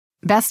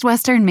Best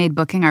Western made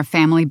booking our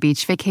family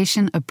beach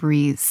vacation a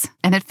breeze,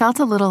 and it felt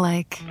a little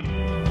like...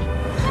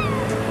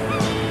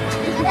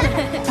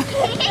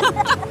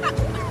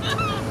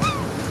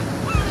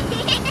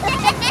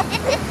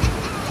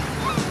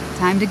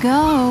 Time to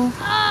go.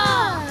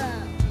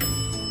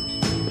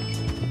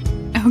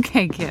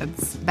 Okay,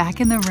 kids,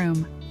 back in the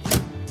room.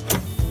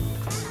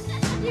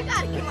 You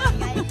gotta come on,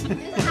 guys.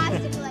 This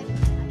has to be like...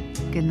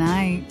 Good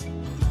night.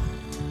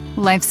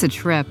 Life's a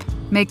trip.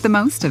 Make the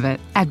most of it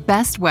at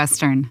Best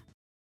Western.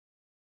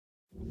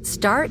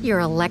 Start your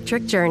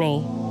electric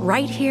journey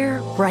right here,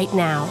 right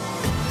now.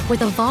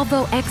 With a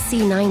Volvo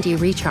XC90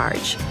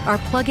 Recharge, our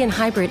plug-in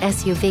hybrid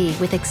SUV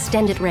with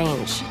extended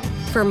range.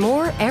 For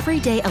more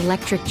everyday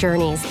electric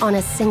journeys on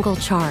a single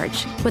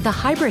charge, with a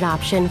hybrid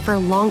option for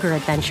longer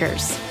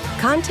adventures.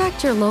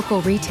 Contact your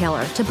local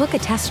retailer to book a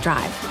test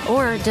drive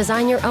or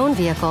design your own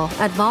vehicle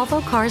at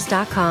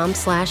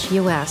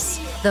volvocars.com/US.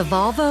 The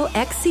Volvo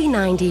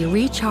XC90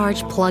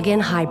 Recharge Plug-in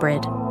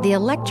Hybrid. The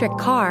electric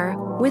car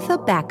with a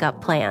backup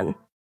plan.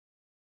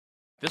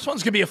 This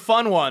one's going to be a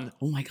fun one.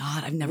 Oh my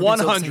God, I've never been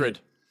so 100.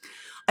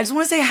 I just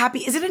want to say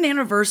is it an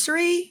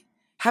anniversary?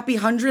 Happy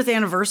 100th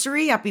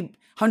anniversary? Happy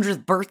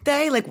 100th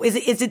birthday? Like, is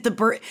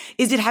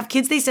it Have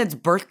Kids They Said's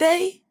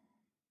birthday?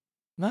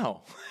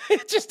 No,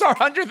 it's just our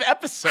 100th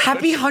episode.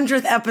 Happy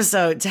 100th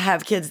episode to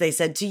Have Kids They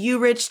Said. To you,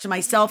 Rich, to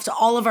myself, to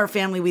all of our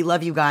family, we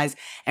love you guys,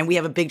 and we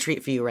have a big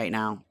treat for you right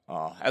now.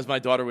 Oh, as my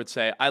daughter would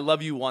say, I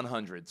love you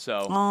 100.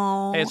 So,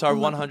 Oh, hey, it's our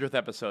 100th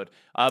episode.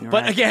 But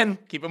right. again,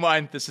 keep in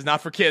mind, this is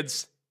not for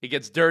kids. It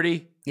gets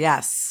dirty.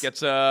 Yes.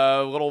 Gets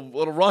a little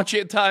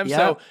raunchy at times. Yep.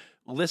 So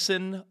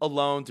listen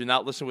alone. Do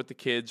not listen with the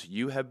kids.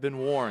 You have been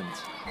warned.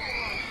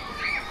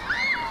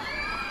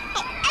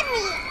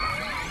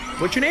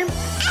 What's your name?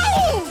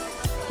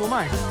 Who am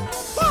I?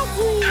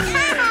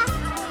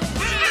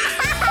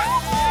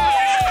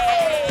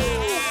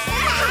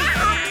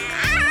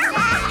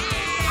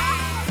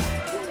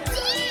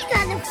 These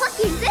are the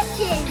fucking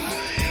bitches.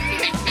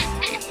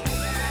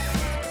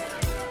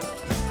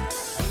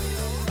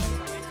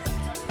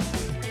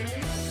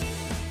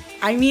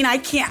 I mean, I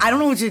don't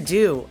know what to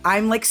do.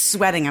 I'm like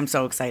sweating. I'm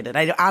so excited.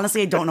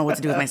 Honestly, I don't know what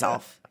to do with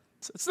myself.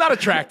 It's not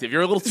attractive.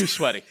 You're a little too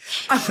sweaty.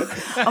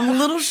 I'm a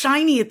little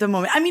shiny at the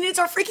moment. I mean, it's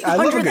our freaking I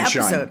love a 100th good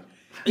episode. shine.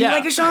 You Yeah.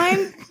 like a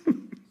shine?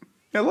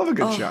 I love a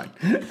good shine.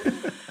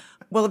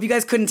 Well, if you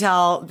guys couldn't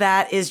tell,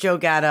 that is Joe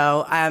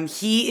Gatto.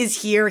 He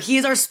is here. He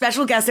is our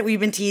special guest that we've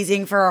been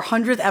teasing for our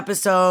 100th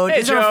episode. Hey,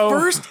 He's our Joe.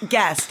 first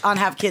guest on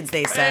Have Kids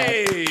They Said.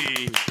 Hey,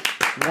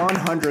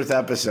 100th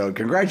episode.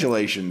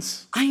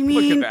 Congratulations. I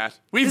mean, look at that.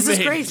 We've this is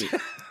made crazy.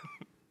 it.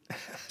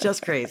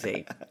 Just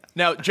crazy.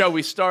 Now, Joe,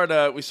 we start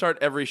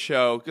every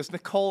show because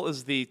Nicole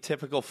is the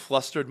typical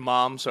flustered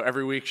mom. So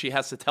every week she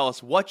has to tell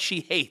us what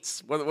she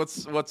hates.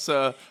 What's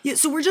Yeah,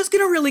 so we're just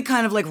gonna really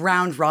kind of like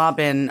round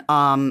robin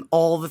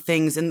all the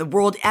things in the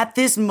world at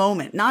this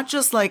moment. Not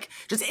just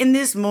in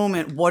this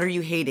moment, what are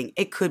you hating?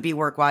 It could be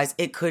work-wise,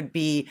 it could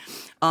be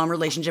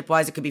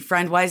relationship-wise, it could be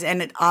friend-wise,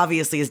 and it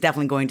obviously is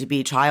definitely going to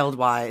be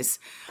child-wise.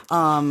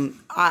 I'm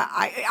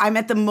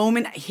at the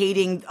moment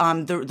hating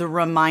the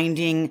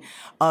reminding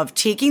of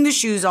taking the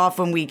shoes off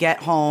when we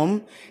get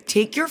home.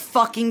 Take your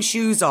fucking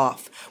shoes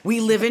off. We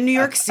live in New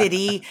York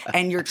City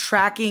and you're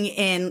tracking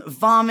in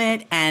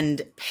vomit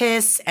and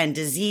piss and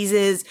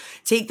diseases.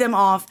 Take them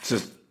off.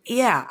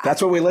 Yeah.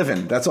 That's what we live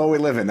in. That's all we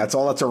live in. That's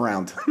all that's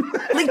around.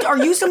 Like, are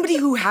you somebody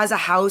who has a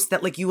house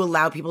that like you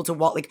allow people to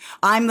walk? Like,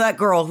 I'm that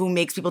girl who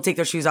makes people take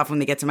their shoes off when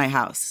they get to my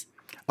house.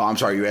 Oh, I'm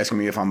sorry. You're asking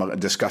me if I'm a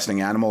disgusting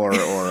animal or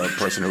a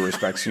person who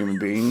respects human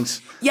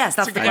beings? Yes,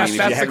 that's the That's question.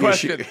 if you the have your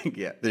question.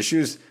 yeah, the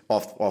shoes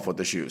off with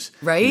the shoes,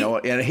 Right? You know,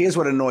 and here's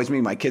what annoys me: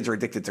 my kids are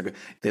addicted to.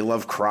 They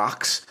love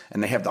Crocs,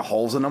 and they have the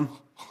holes in them,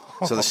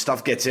 so the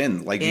stuff gets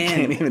in. Like you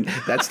can't even.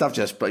 That stuff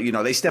just. But you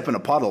know, they step in a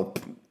puddle.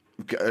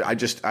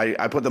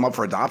 I put them up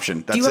for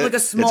adoption. That's Do you have it. like a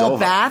It's small over.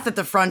 bath at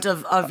the front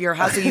of your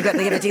house? So they got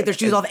to take their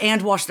shoes off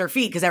and wash their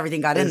feet because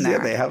everything got in there. Yeah,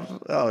 they have.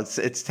 Oh,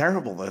 it's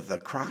terrible. The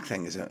Croc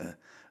thing is.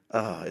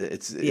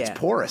 It's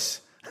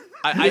porous.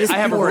 I is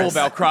have a rule porous.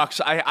 about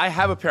Crocs. I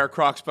have a pair of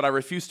Crocs, but I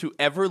refuse to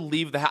ever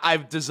leave the house.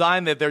 I've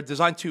designed that they're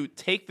designed to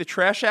take the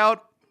trash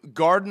out,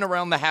 garden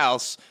around the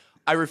house.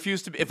 I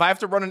refuse to. If I have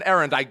to run an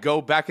errand, I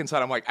go back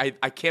inside. I'm like,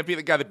 I can't be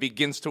the guy that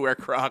begins to wear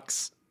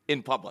Crocs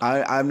in public.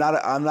 I'm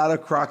not a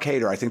Croc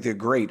hater. I think they're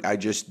great. I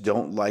just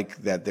don't like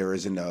that there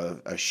isn't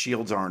a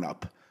shields aren't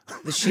up.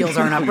 The shields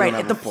aren't up You right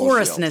don't at have the a full shield.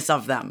 porousness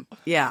of them.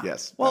 Yeah.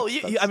 Yes. Well,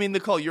 that's- I mean,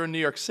 Nicole, you're in New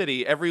York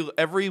City.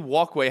 Every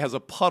walkway has a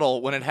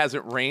puddle when it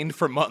hasn't rained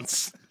for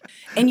months.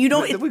 And you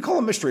don't. we call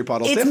them mystery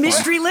puddles. It's They're fun.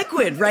 mystery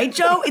liquid, right,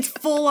 Joe? It's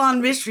full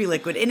on mystery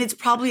liquid, and it's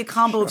probably a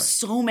combo of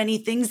so many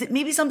things that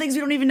maybe some things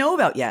we don't even know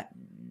about yet.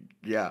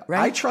 Yeah,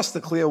 Right? I trust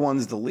the clear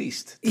ones the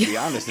least. To be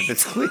honest, if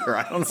it's clear,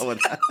 I don't know what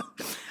that.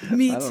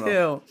 Me don't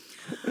too.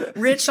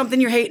 Rich, something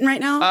you're hating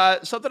right now?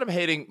 Something I'm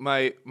hating.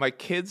 My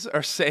kids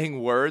are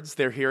saying words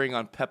they're hearing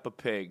on Peppa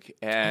Pig,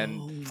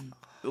 and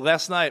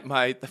last night,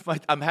 I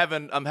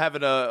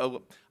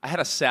had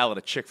a salad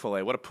at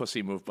Chick-fil-A. What a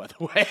pussy move, by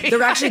the way.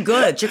 They're actually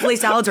good. Chick-fil-A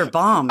salads are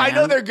bomb, man. I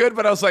know they're good,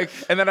 but I was like,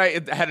 and then I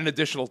had an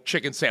additional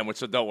chicken sandwich,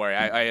 so don't worry,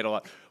 I ate a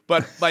lot.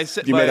 But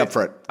You made up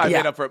for it. I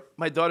made up for it.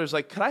 My daughter's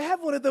like, "Can I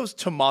have one of those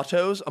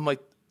tomatoes?" I'm like,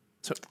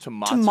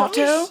 "Tomatoes?"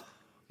 Tomato?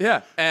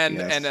 Yeah, and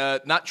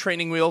Yes. not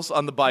training wheels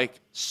on the bike,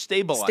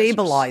 stabilizers.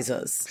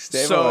 Stabilizers.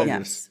 Stabilizers.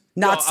 Yes.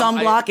 Not No,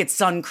 sunblock, it's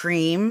sun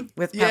cream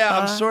with Peppa. Yeah,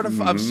 I'm sort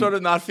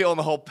of not feeling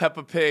the whole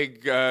Peppa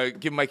Pig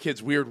giving my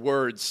kids weird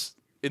words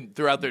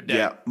throughout their day.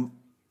 Yeah.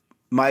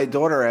 My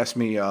daughter asked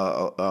me a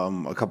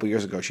couple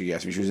years ago. She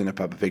asked me. She was in a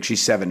Peppa Pig.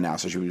 She's 7 now,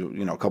 so she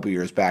was a couple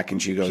years back,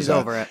 and she goes, She's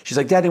over it. She's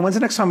like, "Daddy, when's the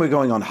next time we're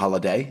going on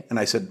holiday?" And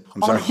I said,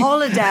 "I'm sorry, On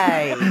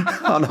holiday.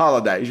 on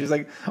holiday." She's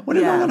like, "When are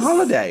you going on Yes.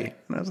 holiday?"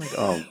 And I was like,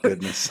 "Oh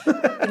goodness."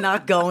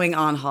 Not going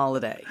on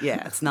holiday.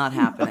 Yeah, it's not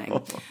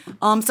happening.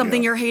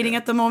 Something you're hating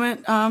at the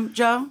moment,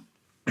 Joe?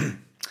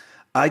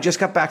 I just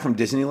got back from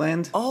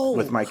Disneyland Oh.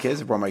 with my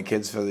kids. I brought my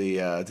kids for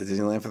to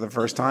Disneyland for the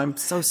first time.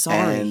 So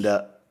sorry. And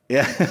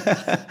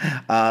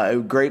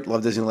great.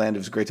 Love Disneyland. It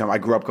was a great time. I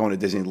grew up going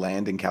to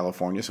Disneyland in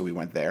California, so we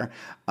went there.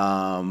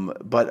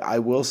 But I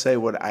will say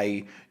what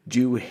I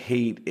do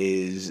hate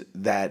is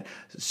that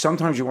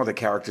sometimes you want the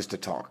characters to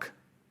talk.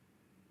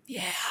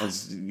 Yeah.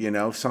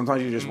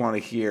 Sometimes you just want to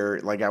hear,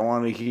 like, I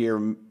want to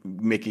hear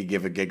Mickey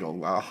give a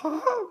giggle,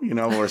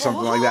 or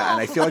something like that.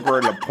 And I feel like we're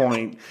at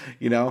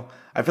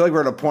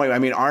a point, I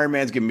mean, Iron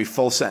Man's giving me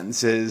full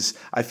sentences.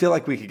 I feel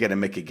like we could get a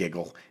Mickey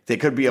giggle. There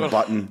could be a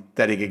button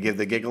that he could give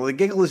the giggle. The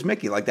giggle is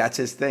Mickey. Like, that's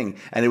his thing.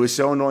 And it was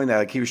so annoying that,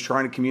 like, he was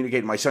trying to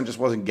communicate. My son just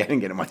wasn't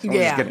getting it. And my son was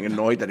getting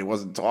annoyed that he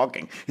wasn't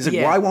talking. He's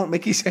like, why won't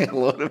Mickey say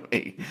hello to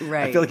me?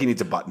 Right. I feel like he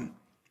needs a button.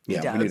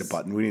 Yeah, we need a does.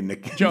 button. We need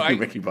Nick. Joe,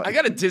 Mickey button. I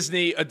got a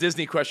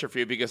Disney question for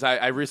you because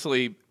I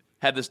recently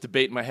had this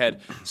debate in my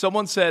head.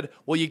 Someone said,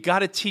 "Well, you got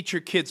to teach your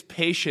kids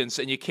patience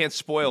and you can't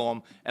spoil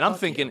them." And I'm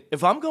thinking,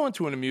 if I'm going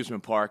to an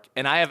amusement park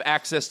and I have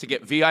access to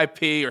get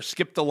VIP or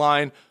skip the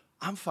line,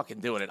 I'm fucking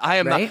doing it. I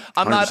am Right?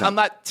 not. 100%. I'm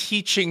not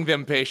teaching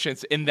them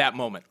patience in that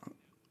moment.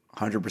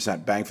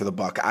 100% bang for the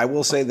buck. I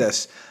will say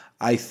this.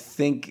 I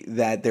think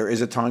that there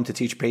is a time to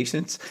teach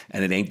patience,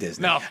 and it ain't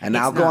Disney. No, and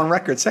I'll go on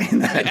record saying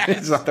that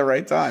it's not the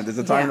right time. There's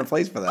a time and a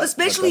place for that.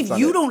 Especially But if that's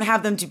you not it. don't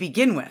have them to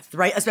begin with,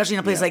 right? Especially in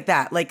a place like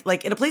that.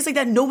 Like in a place like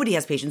that, nobody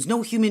has patience.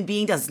 No human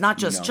being does. It's not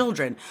just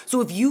children. So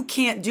if you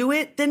can't do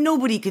it, then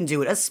nobody can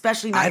do it,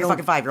 especially not your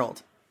fucking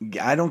 5-year-old.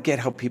 I don't get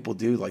how people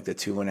do like the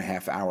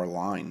 2.5 hour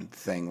line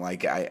thing.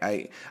 Like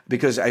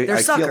because I feel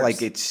suckers.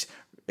 like it's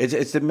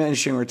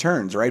diminishing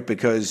returns, right?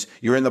 Because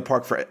you're in the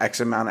park for X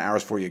amount of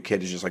hours before your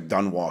kid is just like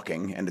done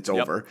walking and it's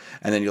over.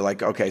 And then you're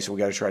like, okay, so we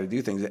got to try to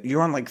do things.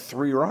 You're on like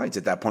 3 rides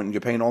at that point and you're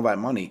paying all that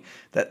money.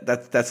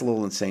 That's a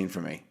little insane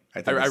for me.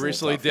 I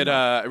recently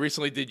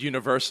did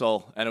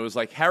Universal, and it was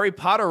like Harry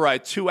Potter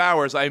ride 2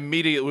 hours. I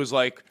immediately was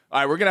like, all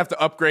right, we're gonna have to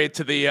upgrade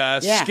to the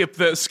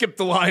skip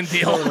the line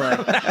deal.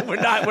 we're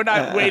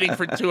not waiting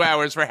for 2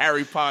 hours for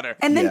Harry Potter.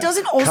 And then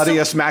doesn't also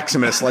Cutius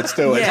Maximus, let's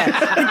do it.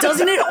 Yeah, but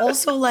doesn't it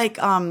also like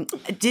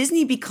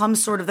Disney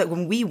becomes sort of that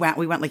when we went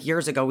like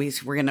years ago.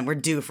 We're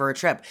due for a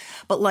trip,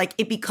 but like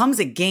it becomes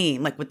a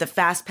game, like with the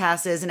fast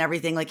passes and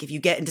everything. Like if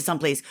you get into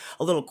someplace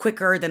a little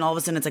quicker, then all of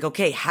a sudden it's like,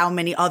 okay, how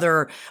many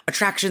other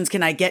attractions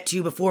can I get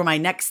to before my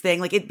next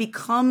thing? Like it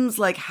becomes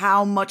like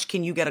how much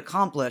can you get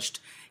accomplished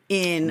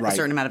in a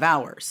certain amount of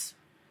hours?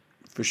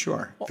 For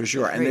sure.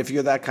 And if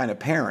you're that kind of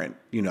parent,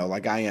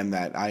 like I am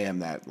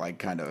that like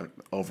kind of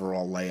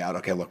overall layout.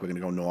 Okay, look, we're going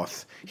to go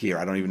north here.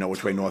 I don't even know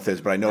which way north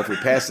is, but I know if we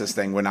pass this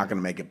thing, we're not going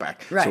to make it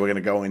back. Right. So we're going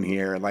to go in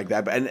here like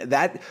that. And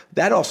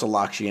that also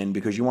locks you in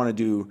because you want to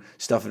do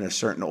stuff in a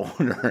certain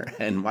order.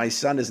 And my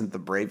son isn't the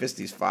bravest.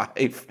 He's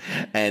 5.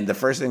 And the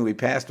first thing we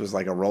passed was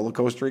like a roller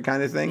coaster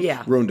kind of thing.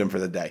 Yeah. Ruined him for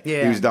the day.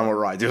 Yeah. He was done with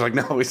rides. He was like,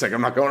 no, he's like,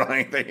 I'm not going on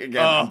anything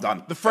again. I'm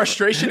done. The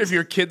frustration if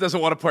your kid doesn't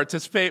want to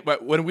participate.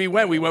 But when we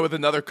went with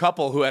another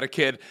couple who had a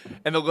kid,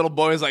 and the little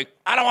boy was like,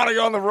 I don't want to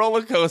go on the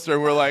roller coaster.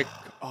 And we're like,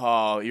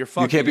 oh, you're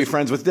fucking. You can't be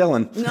friends with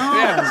Dylan. No,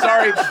 Yeah,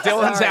 sorry,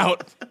 Dylan's Sorry.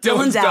 out.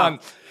 Dylan's done.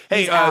 out.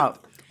 Hey, He's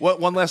out.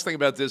 one last thing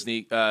about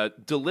Disney: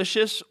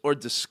 delicious or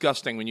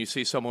disgusting when you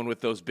see someone with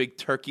those big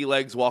turkey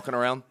legs walking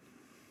around?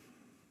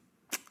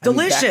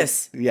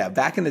 Delicious.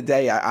 Back in the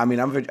day,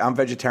 I'm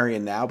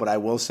vegetarian now, but I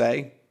will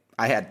say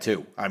I had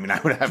 2. I mean, I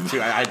would have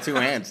 2. I had 2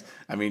 hands.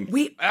 I mean,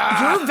 You're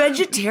a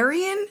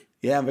vegetarian?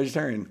 yeah, I'm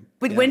vegetarian.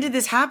 But when did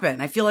this happen?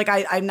 I feel like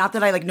I'm not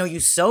that I like know you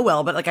so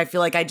well, but like I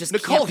feel like I just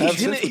Nicole, can't.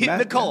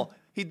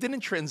 he didn't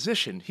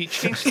transition. He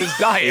changed his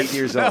diet. 8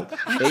 years old.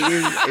 8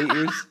 years.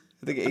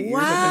 I think 8 years.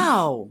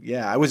 Wow.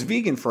 Yeah, I was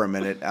vegan for a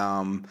minute,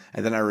 and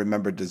then I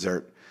remembered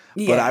dessert.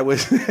 But Yeah. I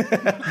was,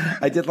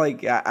 I did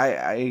like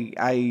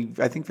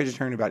I think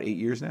vegetarian about 8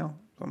 years now.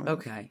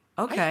 Okay.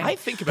 I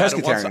think about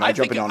it once. Pescatarian, I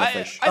jump in on a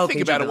fish. I Okay,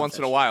 think about jump it in on once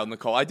in a fish. while,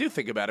 Nicole. I do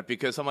think about it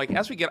because I'm like,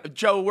 as we get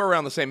Joe, we're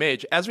around the same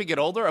age. As we get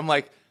older, I'm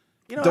like,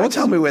 Don't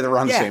tell me we're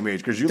around the Yeah. same age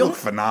because you look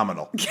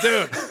phenomenal.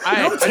 dude.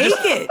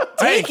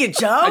 Take it,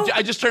 Joe.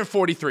 I just turned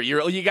 43.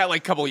 You got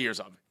like a couple of years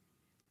on me.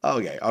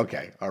 Okay,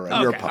 all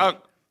right. You're a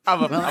pup.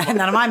 And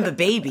then I'm the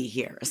baby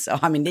here. So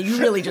I mean, you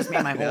really just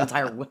made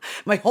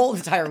my whole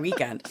entire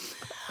weekend.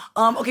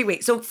 Okay,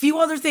 wait. So a few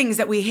other things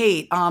that we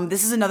hate.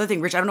 This is another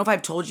thing, Rich. I don't know if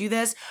I've told you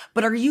this,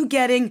 but are you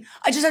getting?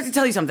 I just have to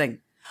tell you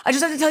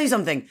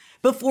something.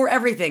 Before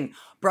everything,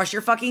 brush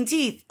your fucking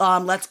teeth.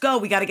 Let's go.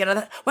 We got to get out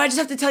of that. Well, I just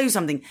have to tell you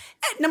something.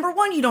 Number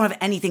one, you don't have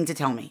anything to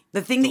tell me.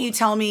 The thing that you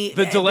tell me.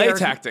 The delay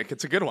tactic.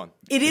 It's a good one.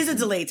 It is a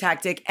delay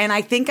tactic. And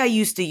I think I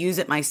used to use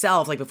it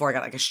myself, like before I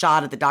got like a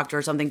shot at the doctor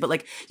or something. But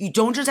like, you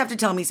don't just have to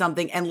tell me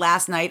something. And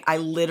last night, I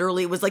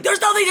literally was like,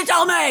 there's nothing to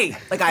tell me.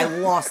 Like, I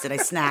lost it. I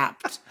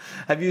snapped.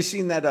 Have you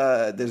seen that?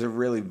 There's a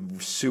really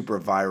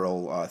super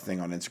viral thing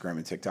on Instagram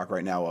and TikTok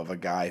right now of a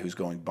guy who's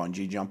going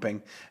bungee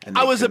jumping. And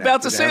I was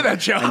about to say that,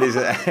 Joe. And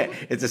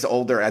it's this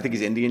older, I think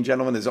he's Indian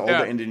gentleman. There's an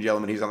older Indian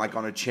gentleman. He's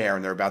on a chair,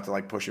 and they're about to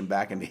like push him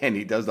back, and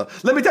he does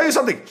let me tell you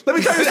something. And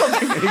he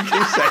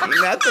keeps saying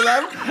that to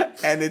them,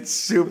 and it's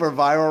super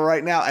viral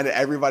right now. And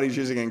everybody's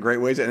using it in great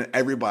ways, and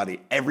every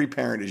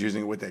parent is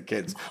using it with their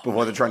kids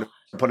before they're trying to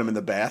put them in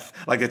the bath.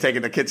 Like they're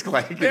taking the kids'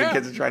 the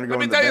kids are trying to go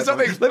in the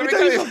bath. Let me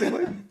tell you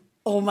something.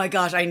 Oh my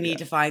gosh, I need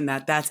to find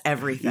that. That's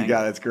everything. You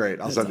got it. It's great.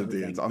 I'll send it to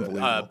you. It's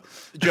unbelievable.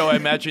 Joe, I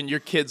imagine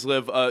your kids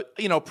live a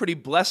pretty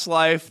blessed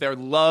life. They're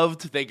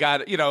loved. They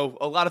got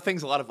a lot of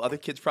things a lot of other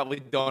kids probably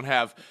don't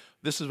have.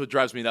 This is what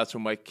drives me nuts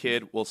when my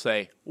kid will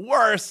say,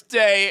 "Worst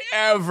day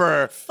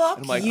ever."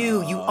 Fuck like,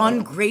 you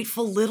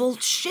ungrateful little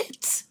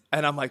shit.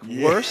 And I'm like,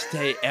 worst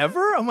day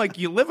ever? I'm like,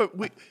 you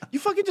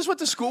fucking just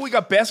went to school. We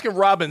got Baskin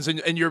Robbins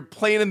and you're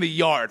playing in the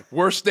yard.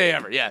 Worst day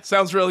ever. Yeah,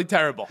 sounds really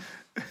terrible.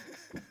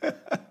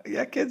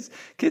 Yeah, kids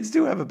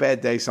do have a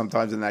bad day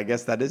sometimes, and I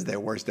guess that is their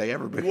worst day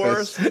ever.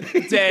 Worst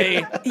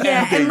day.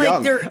 Yeah, and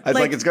like they're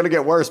like it's gonna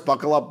get worse.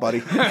 Buckle up,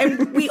 buddy.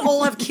 And we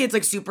all have kids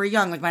like super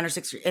young. Like mine are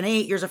 6 and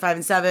 8. Yours are 5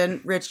 and 7.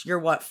 Rich, you're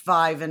what?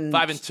 5 and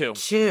 2.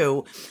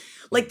 2.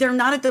 Like they're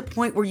not at the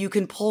point where you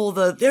can pull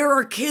there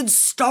are kids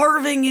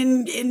starving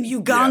in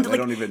Uganda. Yeah, like,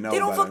 don't even know. They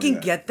don't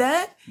fucking get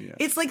that. Yeah.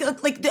 It's like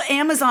the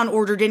Amazon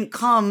order didn't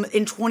come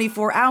in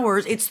 24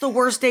 hours. It's the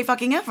worst day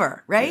fucking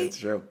ever, right? Yeah, it's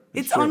true.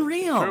 It's true.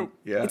 Unreal. True.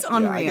 Yeah, it's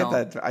unreal.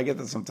 Yeah, I get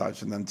that sometimes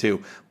from them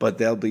too. But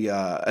they'll be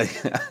my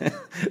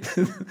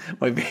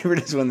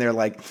favorite is when they're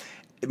like,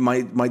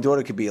 my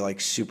daughter could be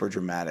like super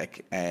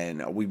dramatic,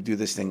 and we do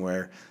this thing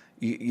where.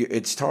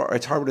 It's hard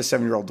with a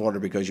 7-year-old daughter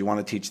because you want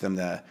to teach them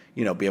to,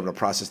 be able to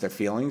process their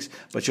feelings.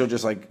 But she'll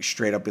just like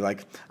straight up be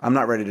like, "I'm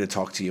not ready to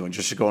talk to you," and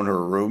just go into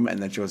her room, and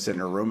then she'll sit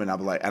in her room, and I'll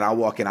be like, and I'll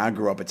walk in. I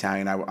grew up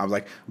Italian. I'm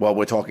like, "Well,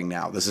 we're talking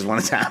now. This is when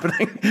it's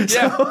happening."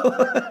 Yeah.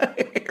 So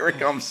here it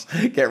comes.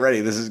 Get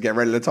ready. Get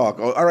ready to talk.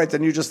 Oh, all right,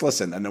 then you just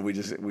listen, and then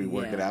we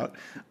work it out.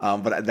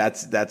 But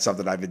that's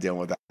something I've been dealing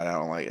with. I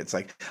don't like. It's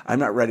like I'm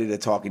not ready to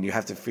talk, and you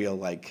have to feel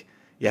like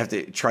you have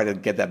to try to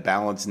get that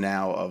balance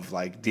now of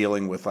like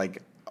dealing with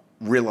like.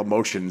 Real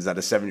emotions that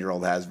a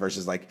 7-year-old has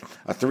versus like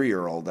a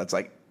 3-year-old that's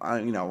like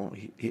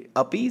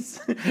uppies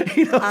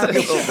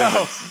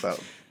so.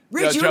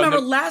 Rich, you remember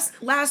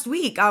last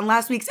week on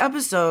last week's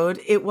episode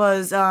it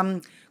was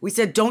we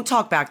said don't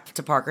talk back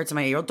to Parker, to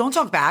my 8-year-old, don't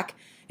talk back,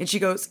 and she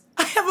goes,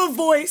 I have a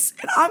voice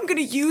and I'm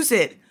gonna use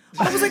it.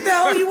 I was like, the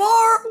hell you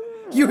are,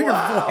 you and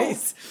your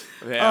voice.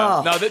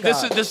 Yeah. No,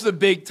 this is a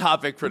big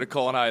topic for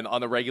Nicole and I on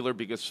the regular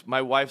because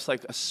my wife's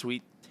like a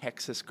sweet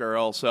Texas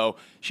girl, so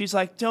she's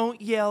like, don't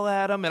yell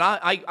at him. And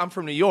I'm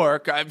from New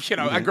York.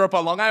 I grew up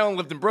on Long Island,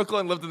 lived in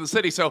Brooklyn, lived in the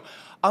city, so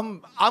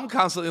I'm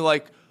constantly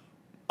like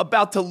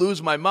about to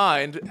lose my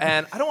mind,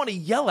 and I don't want to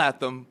yell at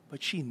them,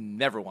 but she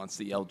never wants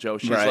to yell, Joe.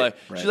 She's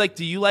like,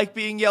 do you like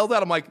being yelled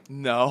at? I'm like,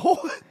 no.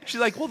 She's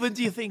like, well, then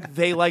do you think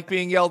they like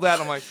being yelled at?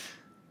 I'm like,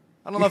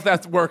 I don't know if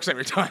that works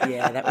every time.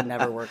 Yeah, that would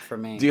never work for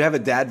me. Do you have a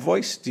dad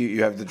voice? Do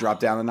you have to drop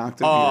down an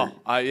octave?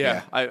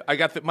 Yeah. I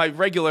got my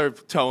regular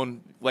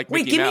tone, like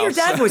Wait, Mickey give me your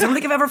dad voice. I don't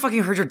think I've ever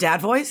fucking heard your dad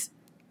voice.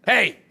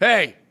 Hey.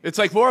 It's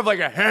like more of like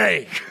a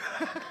hey.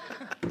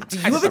 Do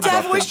you have a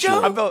dad voice,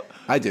 Joe?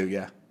 I do,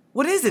 yeah.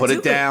 What is it? Put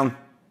it down.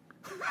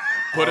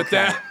 Put it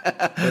down.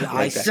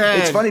 I said.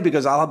 It's funny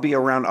because I'll be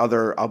around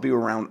other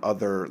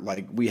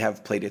like we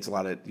have play dates a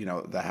lot at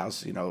the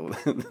house,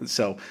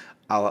 so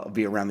I'll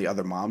be around the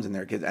other moms and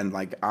their kids, and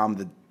like I'm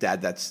the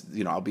dad that's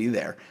I'll be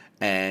there,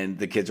 and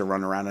the kids are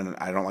running around and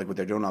I don't like what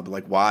they're doing. I'll be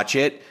like, watch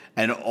it,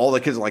 and all the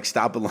kids are like,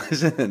 stop and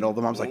listen, and all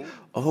the moms like,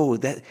 oh,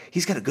 that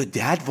he's got a good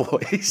dad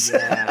voice.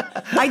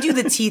 Yeah. I do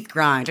the teeth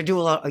grind. I do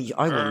a lot.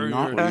 I will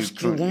not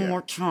ask you one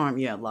more time.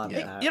 Yeah, love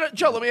that.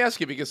 Joe, let me ask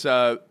you because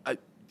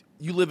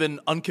you live an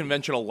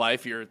unconventional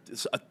life.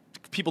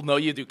 People know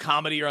you do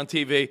comedy. You're on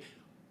TV.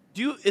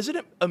 Isn't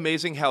it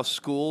amazing how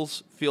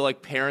schools feel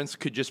like parents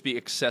could just be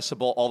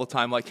accessible all the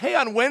time? Like, hey,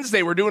 on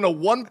Wednesday we're doing a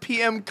 1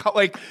 p.m.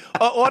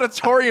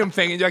 Auditorium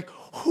thing, and you're like,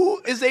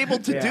 who is able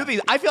to do these?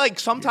 I feel like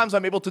sometimes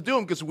I'm able to do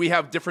them because we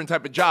have different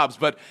type of jobs.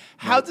 But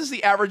how does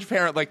the average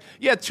parent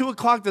 2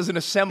 o'clock there's an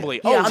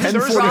assembly? Yeah,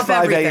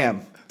 10:45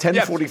 a.m.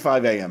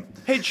 10:45 a.m.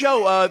 Hey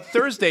Joe,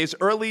 Thursdays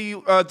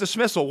early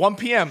dismissal 1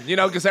 p.m.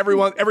 Because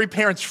every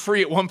parent's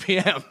free at 1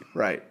 p.m.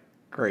 Right.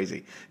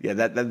 Crazy. Yeah,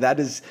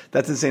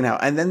 that's insane how.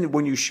 And then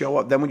when you show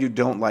up, then when you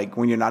don't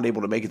when you're not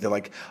able to make it, they're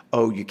like,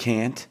 oh, you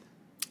can't?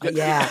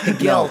 Yeah, the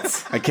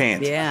guilt. I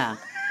can't. Yeah.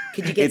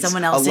 Could you get It's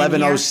someone else in here?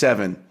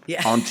 11:07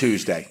 on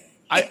Tuesday.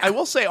 I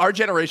will say our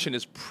generation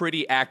is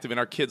pretty active in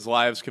our kids'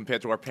 lives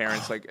compared to our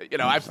parents. Like, I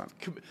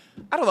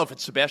don't know if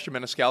it's Sebastian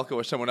Maniscalco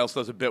or someone else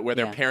does a bit where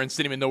their parents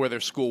didn't even know where their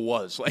school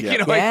was. Like, I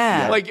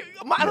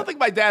don't think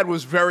my dad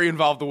was very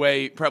involved the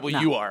way probably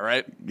you are,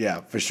 right?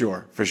 Yeah, for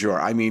sure.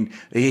 I mean,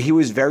 he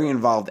was very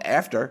involved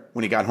after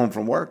when he got home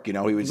from work. He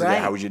would say,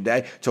 "How was your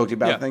day?" Talk to you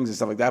about things and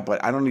stuff like that.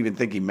 But I don't even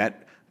think he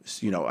met.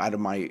 Out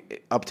of my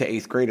up to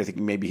 8th grade, I think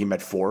maybe he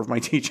met 4 of my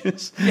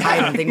teachers. I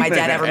don't think my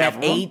dad ever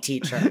met a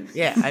teacher.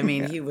 Yeah, I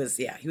mean, he was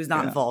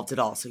not involved at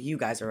all. So you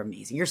guys are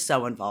amazing. You're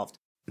so involved.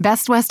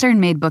 Best Western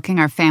made booking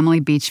our family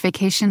beach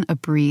vacation a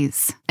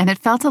breeze, and it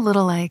felt a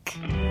little like...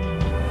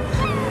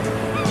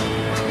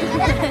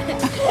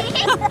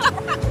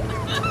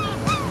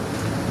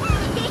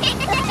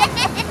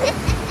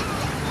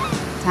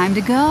 Time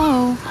to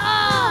go.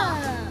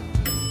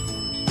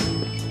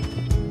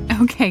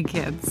 Okay,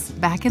 kids,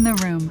 back in the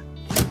room.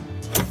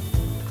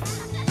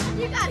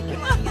 You gotta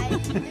come on,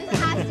 guys. This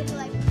has to be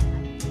like.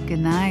 Good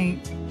night.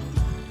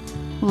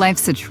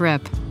 Life's a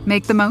trip.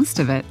 Make the most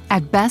of it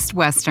at Best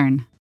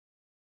Western.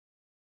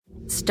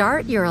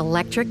 Start your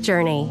electric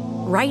journey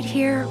right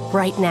here,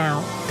 right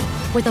now.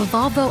 With a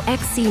Volvo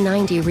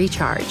XC90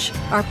 Recharge,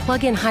 our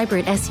plug-in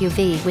hybrid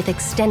SUV with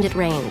extended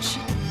range.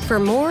 For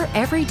more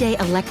everyday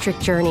electric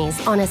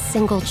journeys on a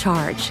single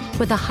charge,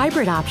 with a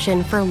hybrid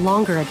option for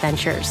longer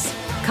adventures.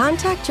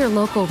 Contact your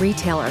local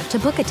retailer to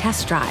book a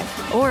test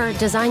drive or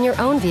design your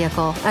own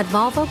vehicle at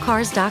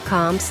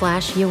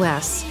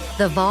volvocars.com/US.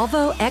 The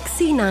Volvo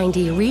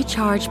XC90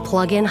 Recharge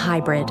Plug-in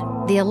Hybrid,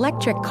 the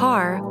electric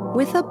car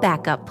with a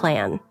backup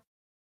plan.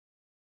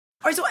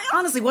 All right, so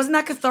honestly, wasn't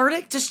that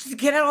cathartic? Just to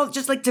get out,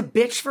 just like to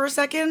bitch for a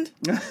second?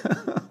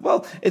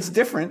 Well, it's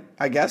different,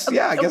 I guess.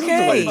 Yeah, I guess that's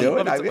the way to do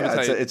it. Let me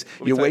tell you.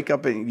 You wake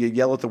up and you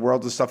yell at the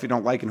world the stuff you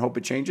don't like and hope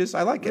it changes.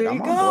 I like it. There I'm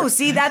you on go. board.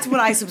 See, that's what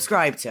I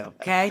subscribe to,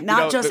 okay?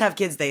 Not just have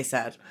kids, they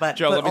said, but,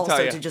 Joe, let me also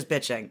tell you. to just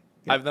bitching.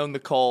 I've known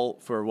Nicole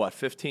for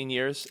 15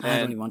 years? I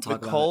don't even want to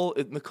talk about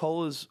it.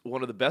 Nicole is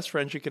one of the best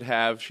friends you could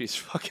have. She's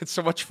fucking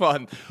so much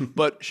fun.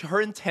 But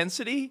her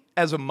intensity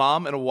as a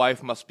mom and a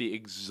wife must be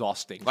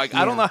exhausting. Like,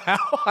 I don't know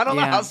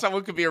how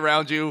someone could be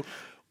around you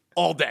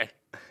all day.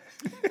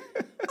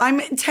 I'm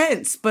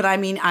intense, but I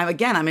mean,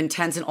 I'm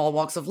intense in all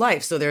walks of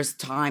life. So there's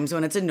times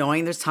when it's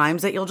annoying. There's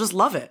times that you'll just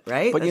love it,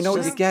 right? But you know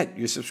what you get?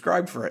 You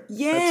subscribe for it.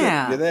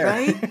 Yeah, that's it. You're there.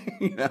 Right?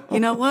 You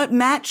know what?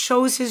 Matt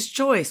chose his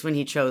choice when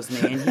he chose me,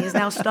 and he's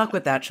now stuck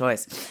with that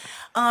choice.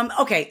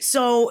 Okay,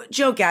 so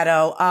Joe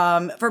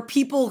Gatto, for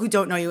people who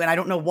don't know you, and I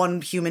don't know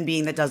one human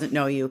being that doesn't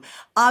know you,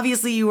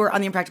 obviously you were on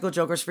the Impractical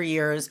Jokers for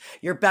years.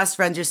 You're best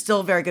friends. You're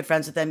still very good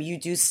friends with them. You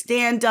do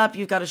stand-up.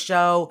 You've got a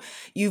show.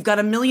 You've got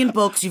a million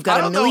books. You've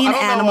got a million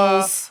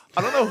animals.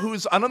 I don't know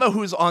who's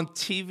on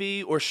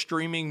TV or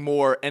streaming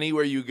more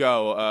anywhere you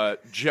go.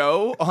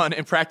 Joe on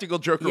Impractical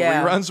Joker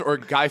reruns or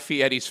Guy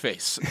Fieri's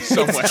face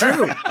somewhere. It's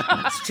true.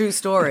 It's a true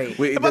story.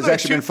 There's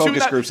actually been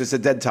focus groups. It's a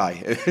dead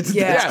tie. It's a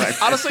dead tie.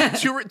 Honestly,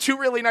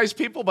 two really nice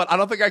people, but I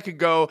don't think I could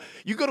go.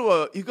 You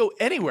go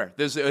anywhere.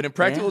 There's an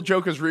Impractical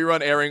Jokers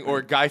rerun airing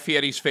or Guy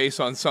Fieri's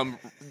face on some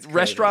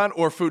restaurant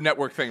or Food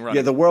Network thing running.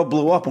 Yeah, the world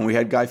blew up when we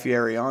had Guy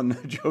Fieri on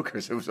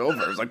Jokers. It was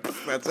over. It was like,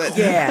 that's it.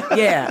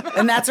 Yeah.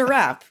 And that's a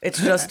wrap.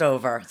 It's just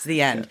over. It's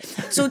the end.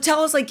 So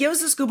tell us, give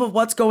us a scoop of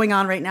what's going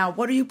on right now.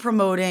 What are you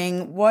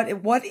promoting?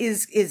 What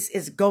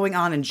is going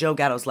on in Joe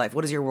Gatto's life?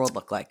 What does your world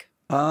look like?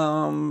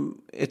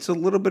 It's a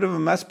little bit of a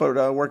mess,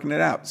 but working it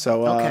out.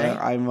 So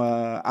I'm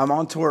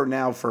on tour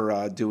now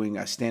for doing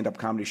a stand-up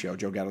comedy show,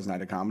 Joe Gatto's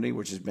Night of Comedy,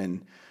 which has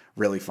been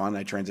really fun.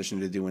 I transitioned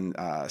to doing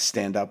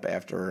stand-up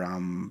after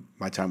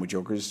my time with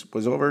Jokers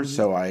was over. Mm-hmm.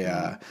 So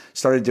I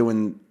started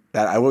doing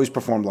that. I always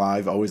performed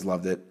live. Always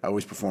loved it. I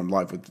always performed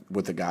live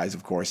with the guys,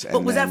 of course.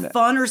 But was that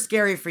fun or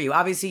scary for you?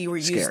 Obviously, you were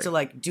used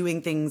to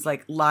doing things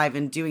live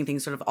and doing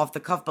things sort of off the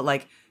cuff.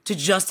 But to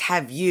just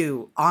have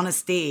you on a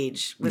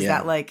stage, was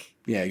that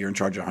Yeah, you're in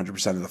charge of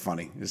 100% of the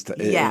funny. It was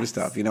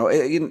tough.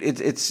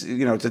 It's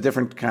it's a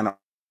different kind of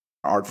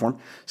art form,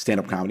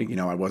 stand-up comedy.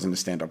 I wasn't a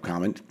stand-up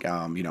comic.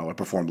 I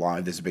performed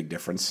live. There's a big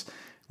difference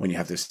when you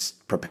have to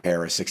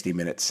prepare a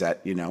 60-minute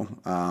set.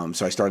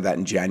 So I started that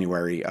in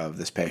January of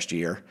this past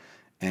year.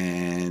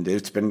 And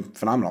it's been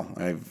phenomenal.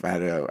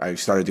 I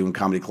started doing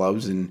comedy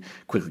clubs and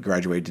quickly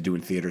graduated to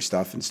doing theater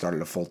stuff and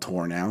started a full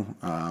tour now.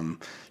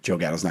 Joe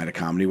Gatto's Night of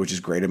Comedy, which is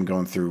great. I'm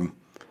going through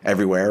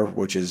everywhere,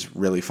 which is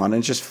really fun.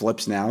 And it just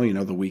flips now.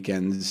 The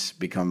weekends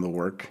become the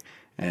work.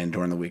 And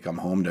during the week, I'm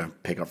home to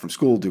pick up from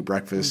school, do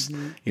breakfast.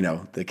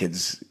 Mm-hmm. The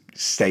kids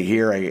stay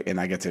here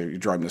and I get to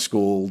drive them to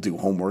school, do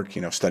homework,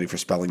 study for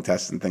spelling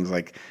tests and things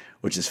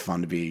which is fun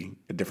to be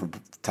a different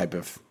type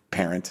of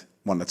parent.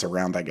 One that's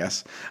around, I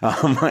guess. Are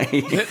there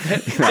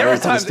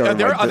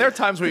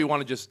times where you want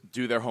to just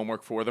do their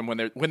homework for them when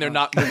they're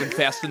not moving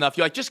fast enough?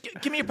 You're like, just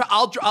give me your.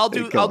 I'll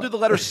do the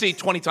letter C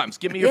 20 times.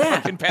 Give me your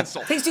fucking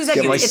pencil. Takes 2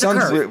 seconds. It's a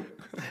curve.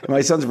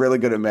 My son's really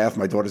good at math.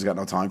 My daughter's got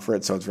no time for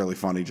it, so it's really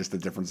funny just the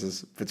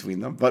differences between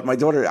them. But my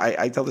daughter,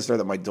 I tell the story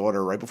that my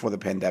daughter, right before the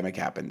pandemic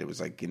happened, it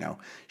was like,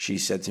 she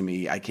said to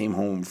me, I came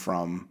home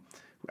from,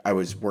 I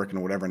was working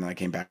or whatever, and then I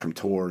came back from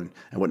tour and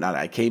whatnot.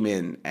 I came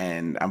in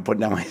and I'm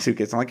putting down my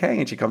suitcase. I'm like, hey,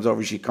 and she comes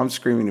over, she comes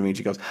screaming to me, and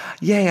she goes,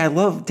 Yay,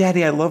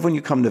 Daddy, I love when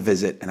you come to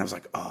visit. And I was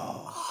like, oh.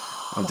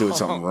 I'm doing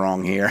something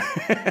wrong here.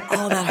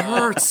 Oh, that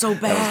hurts so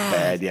bad. That was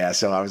bad, yeah.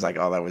 So I was like,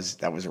 oh, that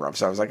was rough.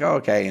 So I was like, oh,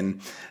 okay.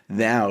 And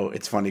now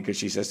it's funny because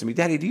she says to me,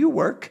 Daddy, do you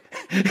work?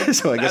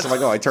 So I guess I'm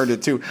like, oh, I turned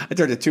it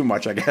too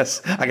much, I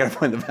guess. I got to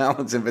find the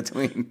balance in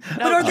between.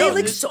 But are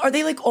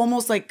they like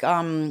almost like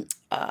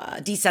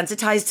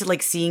desensitized to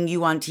like seeing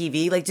you on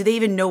TV? Like, do they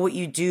even know what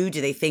you do? Do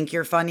they think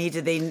you're funny?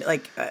 Do they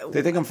like?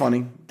 They think I'm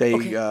funny.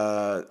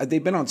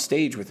 They've been on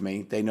stage with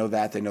me. They know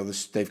that. They know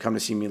this. They've come to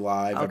see me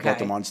live. I brought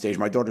them on stage.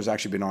 My daughter's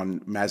actually been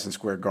on Madison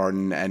Square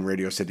Garden and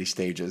Radio City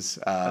stages,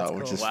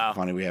 which is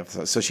funny. We have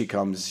so she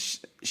comes.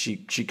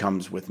 She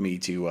comes with me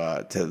to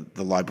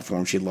the live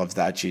performance. She loves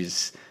that.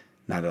 She's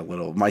not a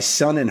little. My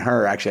son and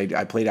her actually.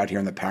 I played out here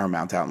in the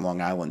Paramount out in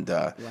Long Island,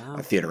 a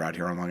theater out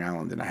here on Long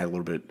Island, and I had a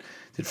little bit.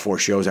 Did 4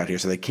 shows out here,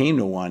 so they came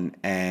to one,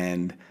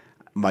 and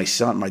my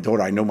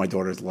daughter, I know my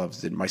daughter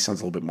loves it. My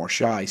son's a little bit more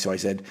shy, so I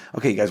said,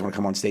 "Okay, you guys want to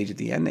come on stage at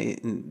the end?"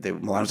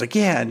 Milan was like,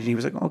 "Yeah," and he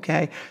was like,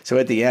 "Okay." So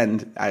at the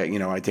end,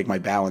 I take my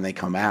bow, and they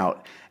come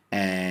out,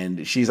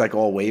 and she's like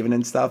all waving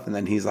and stuff, and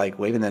then he's like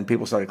waving, and then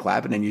people started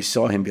clapping, and you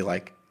saw him be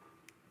like.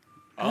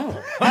 And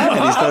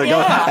he started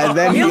going, and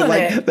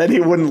then he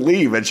wouldn't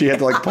leave, and she had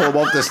to like pull him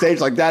off the stage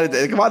like that.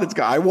 Come on,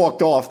 I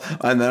walked off,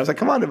 and then I was like,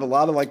 "Come on!" And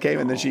Milana like came,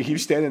 and then he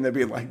was standing there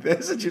being like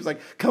this, and she was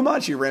like, "Come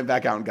on!" She ran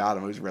back out and got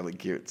him. It was really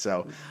cute.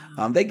 So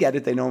they get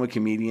it. They know I'm a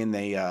comedian.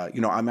 They,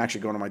 I'm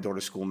actually going to my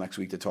daughter's school next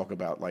week to talk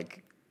about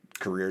like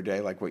career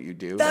day, like what you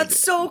do.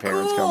 That's like, so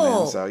parents cool.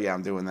 come in, so yeah,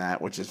 I'm doing that,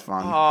 which is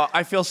fun.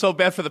 I feel so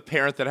bad for the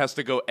parent that has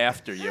to go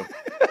after you.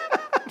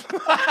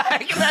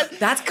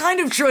 That's kind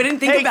of true. I didn't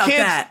think about kids,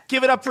 that.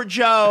 Give it up for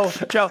Joe.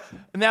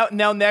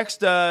 Now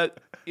next,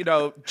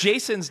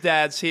 Jason's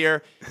dad's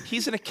here.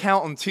 He's an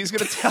accountant. He's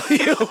going to tell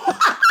you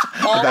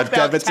all about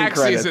debits tax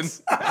and credits.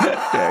 season.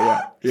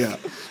 Yeah.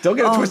 Don't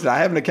get it twisted. I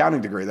have an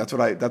accounting degree. That's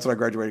what I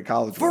graduated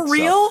college For with.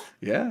 real? So,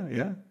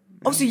 yeah.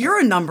 Oh, so you're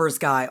a numbers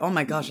guy. Oh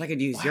my gosh, I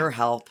could use your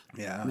help.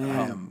 Yeah,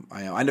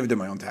 I never did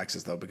my own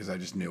taxes though because I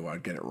just knew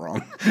I'd get it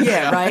wrong.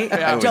 Yeah, right?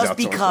 Just outsourced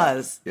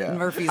because. that. Yeah.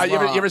 Murphy's You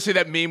Law. ever see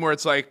that meme where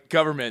it's like,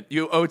 government,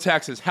 you owe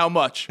taxes. How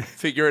much?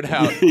 Figure it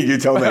out. You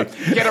told me.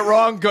 Get it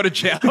wrong, go to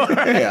jail.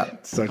 Yeah,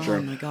 so true.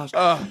 Oh my gosh.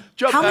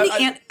 Joe,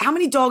 How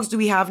many dogs do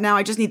we have now?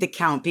 I just need the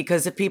count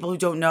because if people who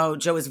don't know,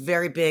 Joe is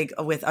very big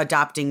with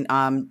adopting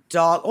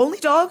only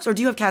dogs, or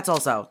do you have cats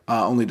also?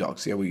 Only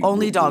dogs. Yeah,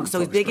 only dogs. So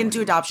he's big into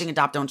adopting,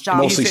 adopt, don't shop.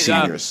 Mostly You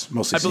say, seniors.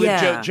 Mostly I believe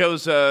Yeah.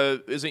 Joe's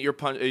isn't your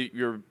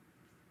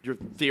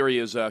theory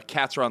is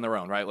cats are on their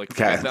own, right? Like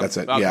Okay, forget them. that's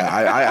it. Okay. Yeah,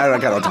 I don't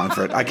got no time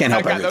for it. I can't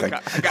help everything. I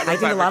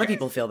think a lot of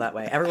people feel that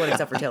way. Everyone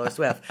except for Taylor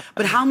Swift.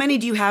 But how many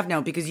do you have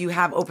now? Because you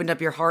have opened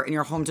up your heart and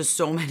your home to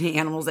so many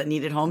animals that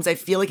needed homes. I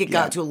feel like it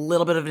got to a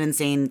little bit of an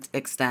insane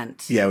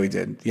extent. Yeah, we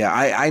did. Yeah,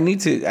 I need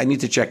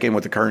to check in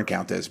what the current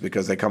count is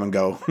because they come and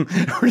go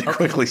pretty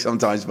quickly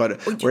sometimes.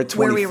 But we're at 24.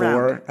 Where are we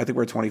around? I think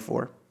we're at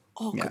 24.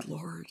 Oh, good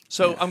Lord.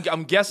 So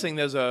I'm guessing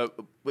there's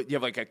you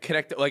have like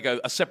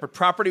a separate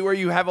property where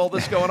you have all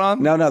this going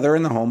on? No, they're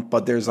in the home,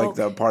 but there's like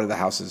the part of the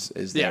house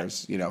is Yeah.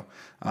 theirs,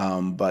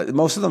 But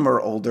most of them are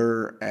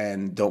older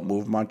and don't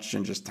move much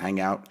and just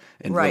hang out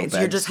in Right, little so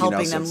you're beds, just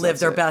helping so them that's live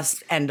their it.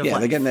 best end of life.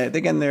 They're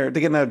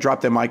getting to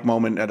drop their mic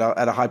moment at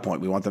a high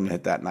point. We want them to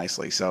hit that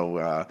nicely.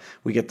 So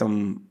we get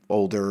them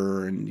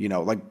older and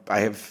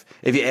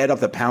if you add up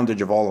the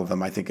poundage of all of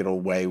them, I think it'll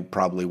weigh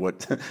probably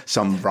what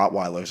some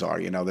Rottweilers are.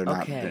 They're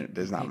not.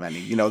 There's not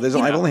many.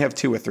 I only have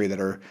 2 or 3 that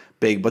are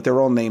big, but they're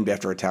all named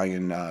after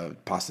Italian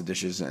pasta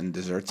dishes and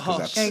desserts.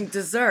 And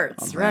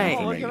desserts, right.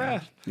 Oh, look at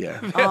that. Yeah.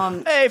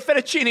 Hey,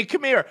 fettuccine,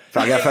 come here.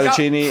 I got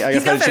fettuccine. I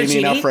He's got got fettuccine and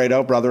fettuccine.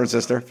 Alfredo, brother and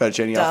sister.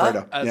 Fettuccine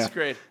Alfredo. That's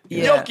great.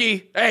 Yeah.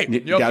 Gnocchi. Hey,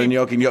 Got a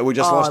gnocchi. We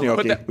just lost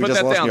gnocchi. put We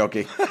just that lost down.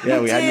 gnocchi. Yeah,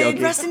 we had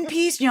gnocchi. Rest in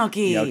peace,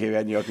 Gnocchi. Gnocchi. We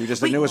had gnocchi.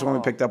 Just the newest one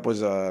we picked up was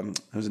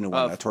who's the new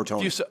one?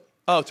 Tortoni.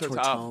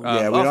 Tortoni.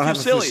 Yeah, we don't have a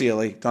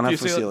fusilli. Don't have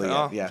fusilli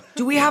yet. Yeah.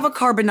 Do we have a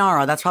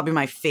carbonara? That's probably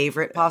my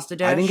favorite pasta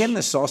dish. I didn't get in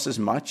the sauce as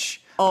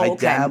much. Oh, I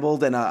okay.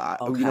 dabbled and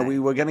we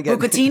were gonna get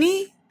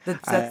bucatini?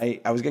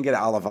 I was gonna get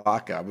alla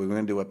vodka. We were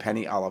gonna do a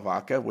penny alla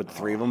vodka with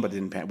 3 of them, but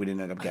we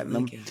didn't end up getting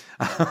them.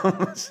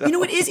 You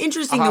know, it is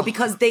interesting though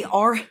because they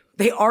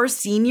are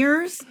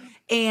seniors,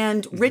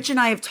 and Rich and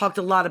I have talked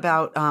a lot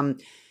about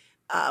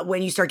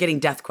when you start getting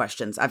death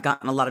questions. I've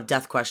gotten a lot of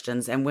death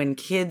questions, and when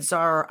kids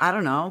are, I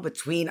don't know,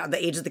 between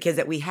the age of the kids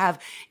that we have,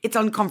 it's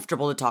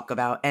uncomfortable to talk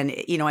about. And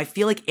I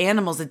feel like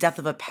animals, the death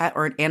of a pet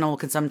or an animal,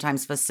 can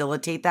sometimes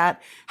facilitate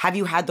that. Have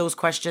you had those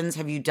questions?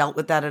 Have you dealt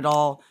with that at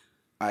all?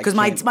 Because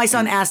my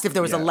son asked if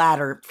there was a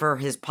ladder for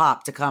his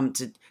pop to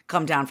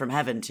come down from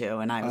heaven to,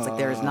 and I was like,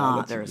 "There is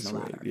not. There is no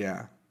ladder."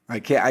 Yeah, I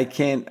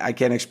can't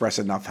express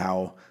enough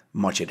how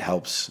much it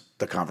helps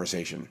the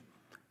conversation.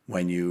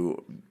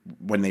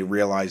 when they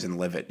realize and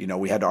live it. You know,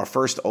 we had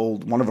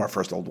one of our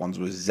first old ones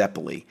was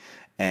Zeppeli,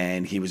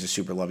 and he was a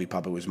super lovey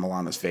puppy. It was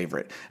Milana's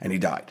favorite, and he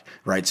died,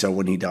 right? So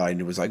when he died,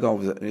 it was like, oh,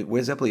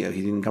 where's Zeppeli?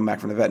 He didn't come back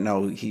from the vet.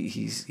 No,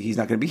 he's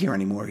not going to be here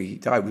anymore. He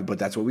died, but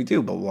that's what we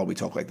do. But we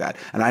talk like that.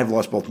 And I've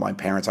lost both my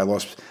parents.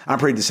 I'm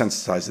pretty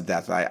desensitized to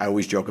death. I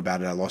always joke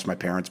about it. I lost my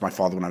parents, my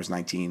father when I was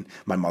 19,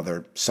 my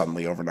mother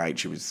suddenly overnight.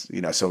 She was,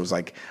 so it was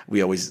like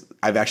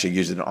I've actually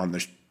used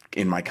it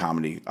in my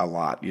comedy a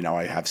lot. You know,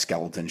 I have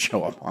skeletons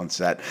show up on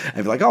set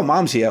and be like, oh,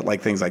 mom's here,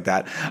 like things like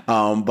that.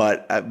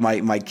 But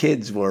my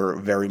kids were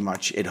very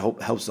much, it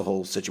helps the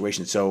whole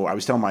situation. So I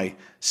was telling my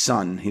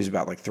son, he was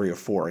about like 3 or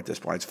 4 at this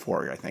point. It's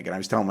 4, I think. And I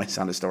was telling my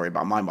son a story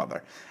about my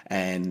mother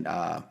and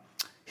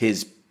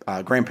his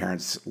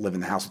grandparents live in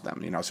the house with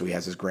them, so he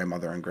has his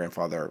grandmother and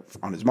grandfather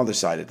on his mother's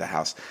side at the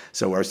house.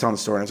 So I was telling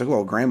the story, and I was like,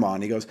 "Well, grandma,"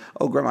 and he goes,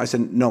 "Oh, grandma." I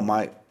said, "No,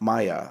 my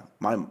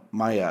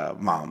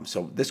mom."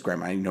 So this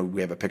grandma, we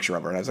have a picture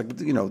of her, and I was like,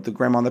 the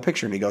grandma in the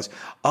picture, and he goes,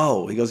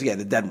 "Oh," he goes, "Yeah,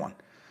 the dead one."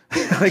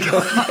 I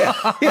go,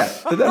 yeah,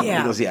 the dead one.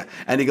 He goes, "Yeah,"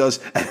 and he goes,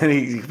 and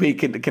he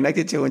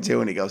connected 2 and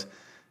 2, and he goes,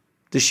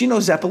 "Does she know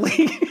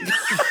Zeppeli?"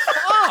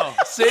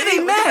 See, they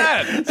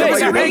met.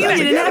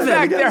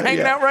 They're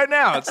hanging out right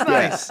now. It's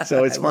nice. Yeah.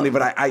 So it's funny,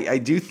 but I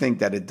do think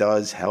that it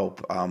does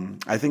help.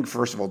 I think,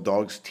 first of all,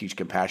 dogs teach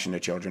compassion to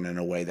children in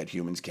a way that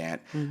humans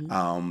can't.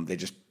 Mm-hmm. They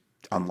just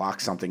unlock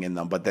something in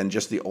them. But then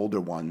just the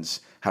older ones,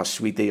 how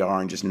sweet they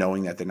are, and just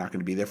knowing that they're not going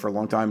to be there for a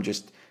long time,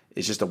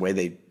 it's just the way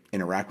they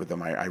interact with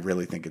them. I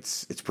really think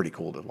it's pretty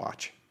cool to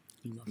watch.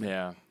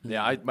 Yeah.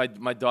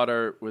 My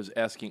daughter was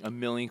asking a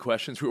million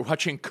questions. We were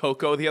watching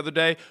Coco the other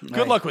day.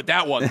 Good luck with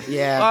that one.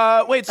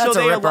 Yeah. Wait. That's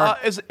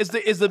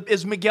so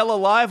is Miguel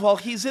alive? Well,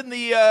 he's in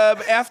the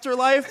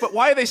afterlife, but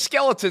why are they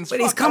skeletons? But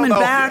he's coming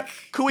back.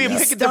 Could we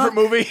pick a different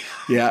movie?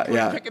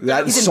 Yeah.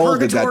 That Soul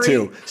did that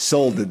too.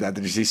 Soul did that.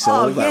 Did you see Soul?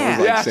 Oh, yeah. That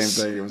was like the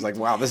same thing. It was like,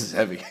 wow, this is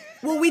heavy.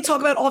 Well, we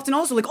talk about often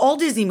also, like all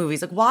Disney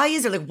movies, like why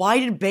is it, like why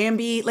did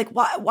Bambi, like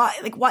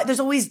why there's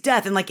always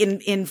death, and like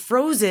in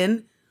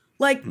Frozen.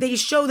 Like, they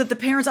show that the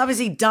parents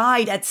obviously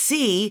died at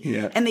sea,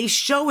 and they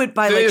show it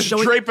by, they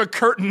just drape a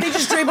curtain. They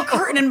just drape a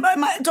curtain, and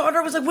my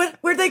daughter was like,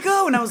 where'd they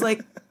go? And I was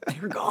like,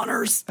 they're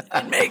goners. They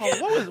didn't make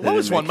it. What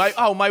was one?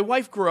 My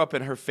wife grew up,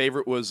 and her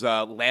favorite was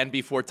Land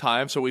Before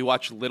Time, so we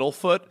watched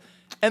Littlefoot.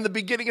 And the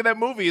beginning of that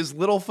movie is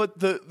Littlefoot,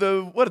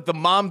 the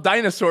mom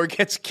dinosaur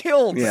gets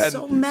killed. Yeah.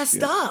 So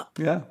messed up.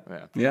 Yeah.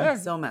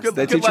 So messed up.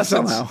 They teach us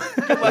somehow.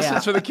 Good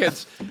lessons for the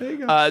kids. There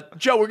you go.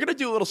 Joe, we're going to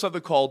do a little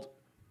something called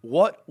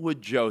What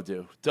Would Joe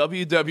Do?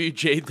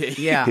 WWJD.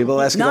 Yeah.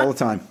 People ask it all the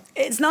time.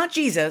 It's not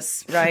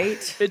Jesus,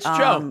 right? It's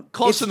Joe.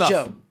 Close enough.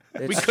 Joe.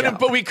 We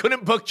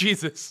couldn't book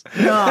Jesus.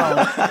 No.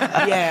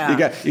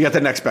 Yeah. You got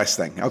the next best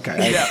thing.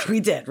 Okay. Yeah. We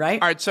did,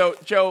 right? All right. So,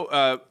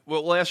 Joe,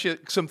 we'll ask you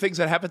some things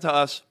that happened to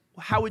us.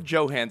 How would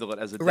Joe handle it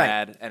as a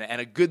dad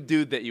and a good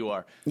dude that you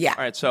are? Yeah.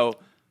 All right. So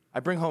I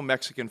bring home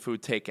Mexican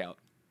food takeout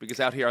because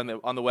out here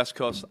on the West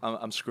Coast,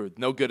 I'm screwed.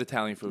 No good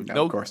Italian food.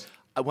 No, of course.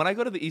 When I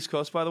go to the East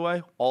Coast, by the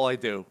way, all I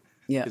do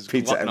is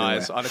pizza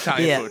gluttonize on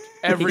Italian food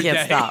every day.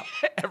 Can't stop.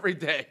 Every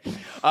day.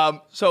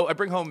 So I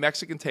bring home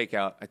Mexican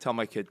takeout. I tell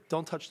my kid,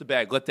 don't touch the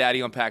bag. Let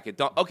daddy unpack it.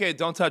 Don't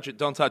touch it.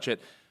 Don't touch it.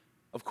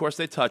 Of course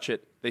they touch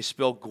it. They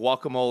spill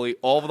guacamole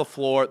all over the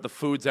floor. The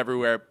food's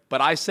everywhere.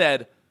 But I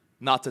said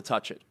not to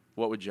touch it.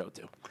 What would Joe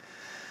do?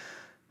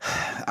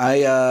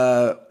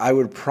 I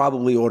would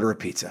probably order a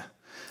pizza.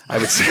 I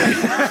would say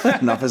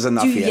enough is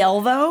enough. Do you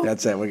yell though?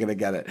 That's it. We're gonna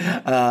get it.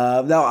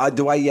 No,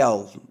 do I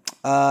yell?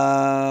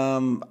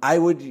 I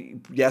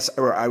would, yes,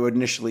 or I would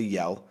initially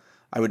yell.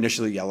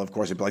 Of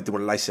course. I'd be like, what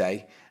did I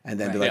say? And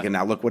then be like, and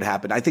now look what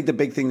happened. I think the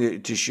big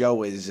thing to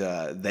show is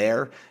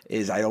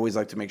I always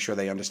like to make sure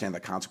they understand the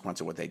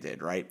consequence of what they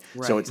did, right?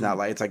 So it's not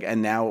like, it's like, and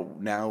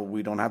now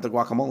we don't have the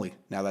guacamole.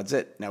 Now that's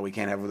it. Now we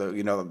can't have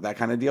that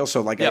kind of deal.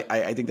 So like,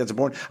 I think that's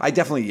important. I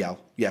definitely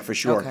yell. Yeah, for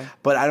sure. Okay.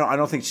 But I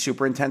don't think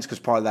super intense because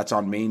part of that's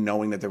on me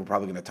knowing that they were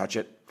probably going to touch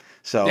it.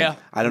 So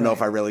I don't know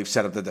if I really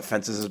set up the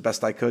defenses as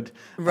best I could.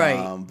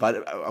 Right. But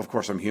of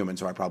course I'm human,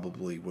 so I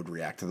probably would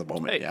react to the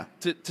moment.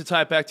 To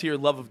tie it back to your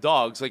love of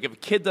dogs, like if a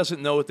kid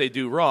doesn't know what they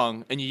do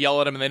wrong and you yell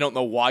at them and they don't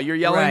know why you're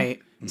yelling, right.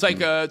 It's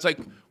like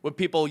when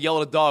people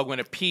yell at a dog when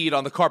it peed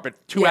on the carpet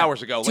 2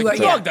 hours ago. Like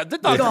the dog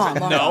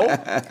doesn't know.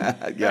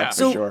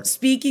 So for sure.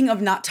 Speaking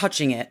of not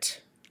touching it.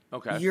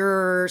 Okay.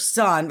 Your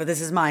son, but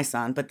this is my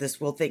son, but this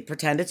will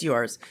pretend it's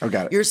yours.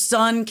 Okay. Your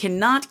son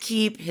cannot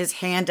keep his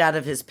hand out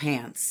of his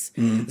pants,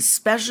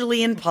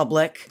 especially in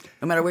public.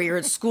 No matter where you're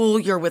at school,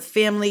 you're with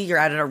family, you're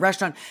out at a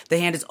restaurant, the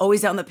hand is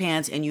always out in the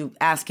pants, and you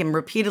ask him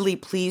repeatedly,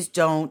 please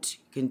don't.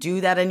 You can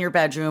do that in your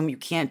bedroom. You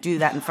can't do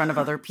that in front of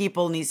other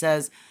people. And he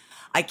says,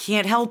 I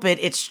can't help it.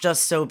 It's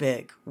just so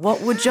big.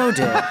 What would Joe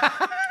do?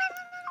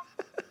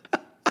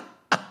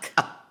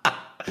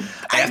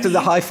 After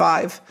the high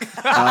five.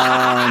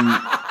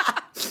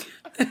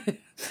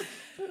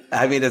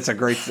 I mean, is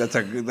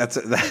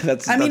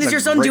your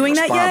son doing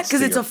that yet?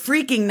 Because it's a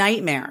freaking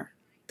nightmare.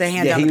 The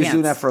hand Yeah, down he the was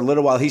doing pants. that for a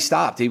little while. He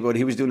stopped. He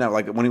was doing that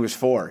like when he was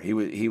 4. He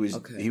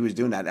was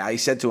doing that. I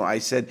said to him, I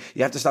said,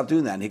 you have to stop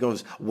doing that. And he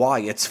goes, why?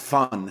 It's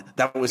fun.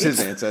 That was his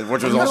answer,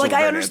 which was You're also like, a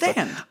I great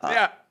understand. answer.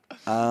 Yeah.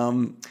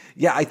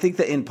 Yeah, I think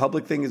the in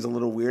public thing is a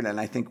little weird, and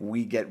I think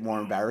we get more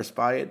embarrassed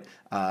by it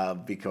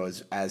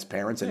because as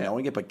parents and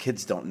knowing it, but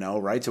kids don't know,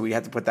 right? So we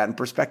have to put that in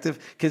perspective.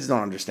 Kids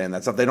don't understand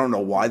that stuff. They don't know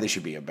why they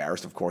should be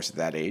embarrassed, of course, at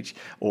that age,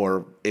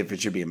 or if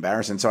it should be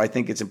embarrassing. So I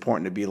think it's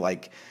important to be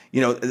like,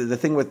 the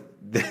thing with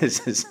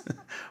this is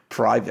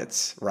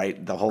privates,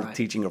 right? The whole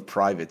teaching of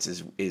privates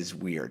is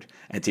weird,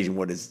 and teaching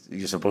what is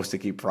you're supposed to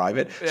keep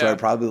private. Yeah. So I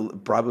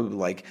probably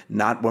like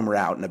not when we're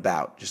out and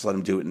about. Just let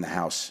them do it in the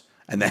house.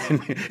 And then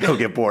he'll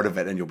get bored of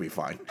it, and you'll be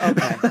fine.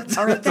 Okay.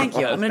 All right. Thank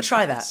you. I'm going to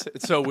try that.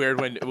 It's so weird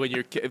when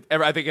your kid.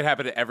 I think it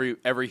happened to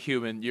every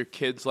human. Your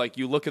kids, like,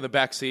 you look in the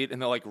back seat and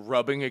they're like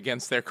rubbing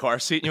against their car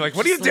seat, and you're like,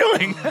 "What are you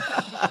doing?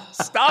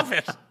 Stop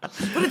it!"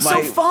 But it's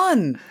so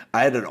fun.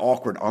 I had an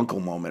awkward uncle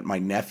moment. My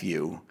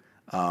nephew,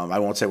 I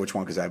won't say which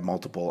one because I have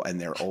multiple,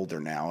 and they're older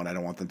now, and I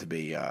don't want them to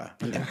be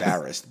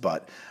embarrassed.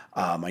 But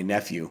my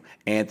nephew,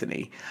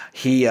 Anthony,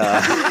 he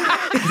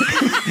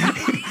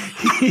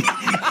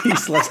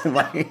slept in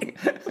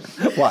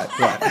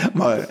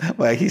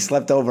he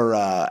slept over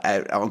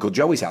at Uncle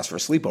Joey's house for a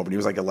sleepover. And he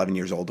was like 11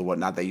 years old or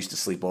whatnot. They used to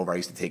sleep over. I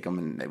used to take him,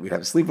 and we'd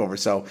have a sleepover.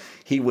 So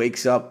he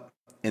wakes up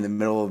in the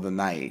middle of the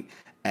night,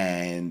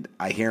 and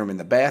I hear him in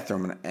the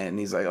bathroom, and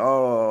he's like,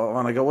 "Oh,"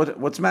 and I go,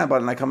 "What's the matter,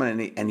 bud?" And I come in,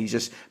 and he's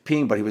just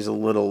peeing, but he was a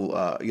little,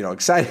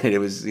 excited. It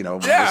was, he was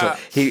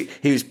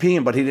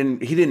peeing, but he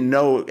didn't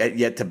know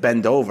yet to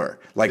bend over,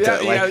 You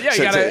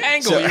gotta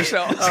angle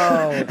yourself.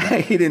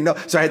 He didn't know,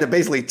 so I had to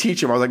basically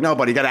teach him. I was like, "No,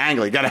 buddy, you gotta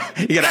angle. You gotta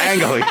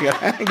angle. You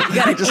gotta angle." You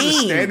gotta just was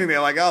aim. standing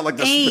there like, like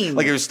he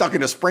was stuck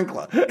in a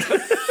sprinkler.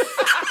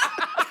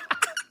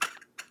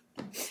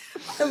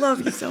 I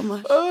love you so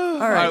much. All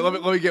right,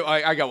 let me get.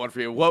 I got one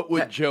for you. What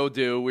would Joe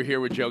do? We're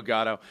here with Joe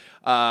Gatto.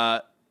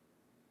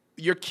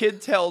 Your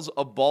kid tells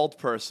a bald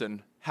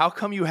person, "How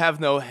come you have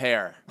no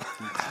hair?"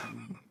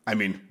 I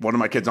mean, one of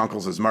my kids'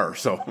 uncles is Murr,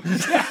 so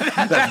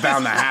that's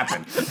bound to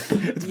happen.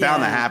 It's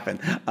bound to happen.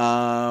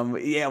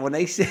 When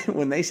they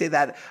say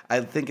that,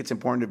 I think it's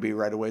important to be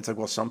right away. It's like,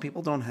 well, some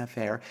people don't have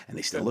hair and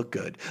they still look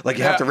good. Like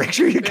you have to make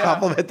sure you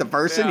compliment the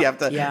person. You have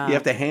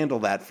to handle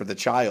that for the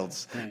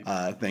child's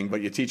thing,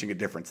 but you're teaching a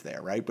difference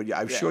there, right? But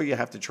I'm sure you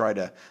have to try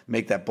to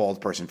make that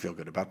bald person feel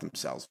good about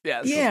themselves.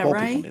 Yeah, Bald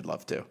right. people need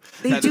love too.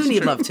 They do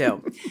need love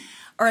too.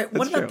 All right, what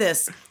That's about true.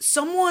 this?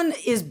 Someone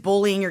is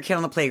bullying your kid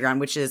on the playground,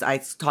 which is I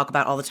talk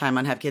about all the time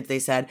on Have Kids. They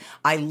said,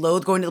 I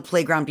loathe going to the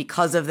playground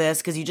because of this,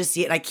 because you just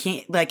see it and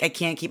I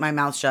can't keep my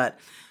mouth shut.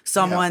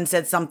 Someone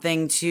said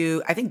something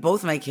to, I think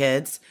both of my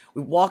kids.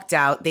 We walked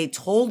out. They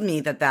told me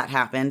that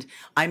happened.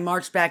 I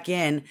marched back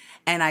in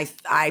and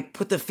I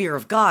put the fear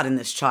of God in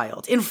this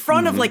child in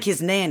front of like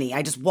his nanny.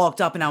 I just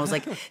walked up and I was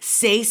like,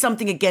 say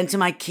something again to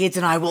my kids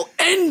and I will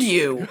end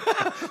you.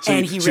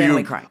 And he ran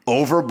away crying.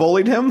 Over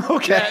bullied him?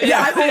 Okay.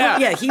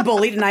 He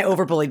bullied and I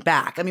over bullied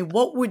back. I mean,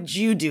 what would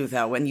you do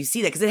though when you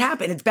see that? Because it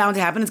happened. It's bound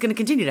to happen. It's going to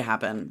continue to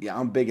happen. Yeah,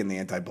 I'm big in the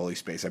anti-bully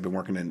space. I've been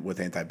working with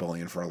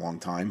anti-bullying for a long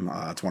time.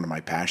 It's one of my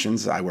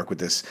passions. I work with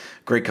this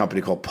great company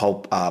called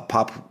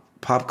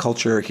Pop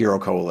Culture Hero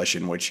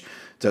Coalition, which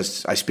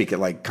I speak at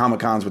like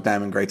Comic-Cons with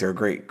them, and they're a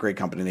great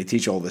company. And they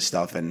teach all this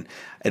stuff, and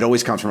it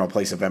always comes from a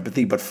place of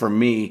empathy. But for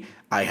me,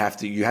 you have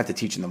to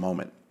teach in the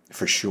moment.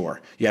 For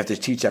sure. You have to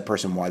teach that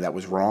person why that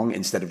was wrong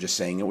instead of just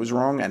saying it was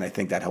wrong. And I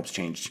think that helps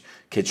change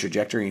kids'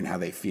 trajectory and how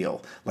they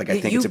feel. Like,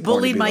 I think it's important to be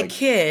bullied my like,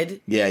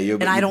 kid. Yeah,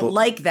 and I don't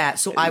like that,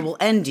 so I will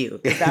end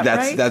you. Is that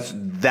right?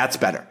 That's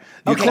better.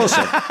 You're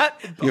closer.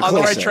 You're On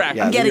the closer. right track.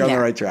 Yeah, I'm getting you're on there.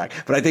 the right track.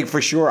 But I think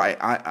for sure,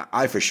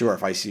 I for sure,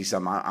 if I see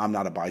something, I'm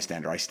not a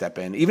bystander. I step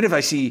in. Even if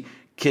I see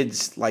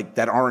kids like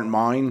that aren't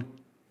mine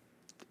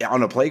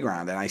on a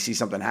playground and I see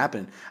something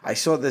happen. I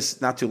saw this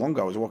not too long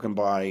ago. I was walking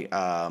by.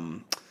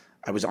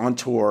 I was on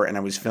tour and I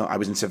was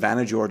in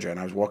Savannah, Georgia, and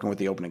I was walking with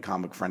the opening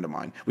comic friend of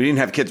mine. We didn't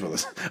have kids with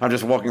us. I'm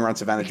just walking around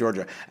Savannah,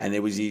 Georgia, and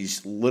it was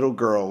these little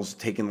girls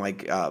taking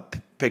like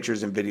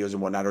pictures and videos and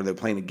whatnot, or they're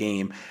playing a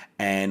game,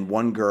 and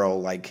one girl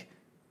like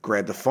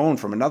grabbed the phone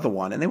from another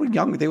one, and they were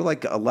young. They were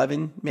like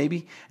 11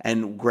 maybe,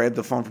 and grabbed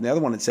the phone from the other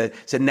one and said,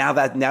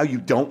 now you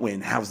don't win.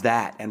 How's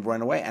that? And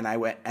run away. And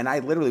I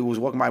literally was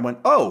walking by. I went,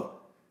 oh,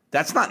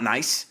 that's not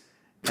nice.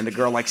 And the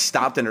girl like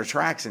stopped in her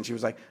tracks, and she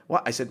was like,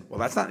 "What?" I said, "Well,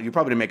 that's not. You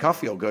probably didn't make her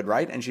feel good,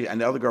 right?" And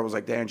the other girl was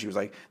like there, and she was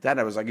like, "Dad,"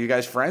 I was like, "You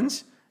guys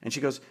friends?" And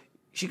she goes,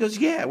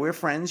 "Yeah, we're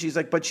friends." She's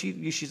like, "But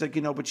she's like,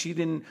 but she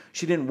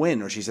didn't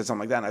win," or she said something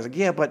like that. And I was like,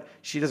 "Yeah, but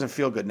she doesn't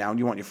feel good now, and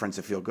you want your friends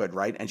to feel good,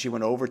 right?" And she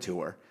went over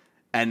to her,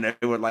 and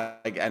it would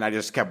and I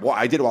just kept.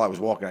 I did it while I was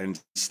walking. I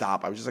didn't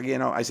stop. I was just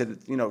like, I said,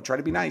 try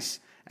to be nice.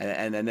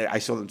 And then I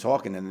saw them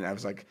talking, and I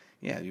was like,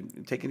 Yeah, you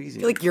take it easy.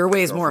 I feel like your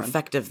way is more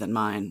effective than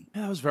mine.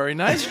 That was very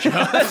nice, Joe.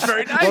 That's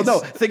very nice. Well, no,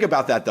 think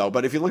about that, though.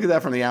 But if you look at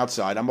that from the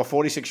outside, I'm a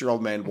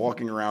 46-year-old man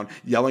walking around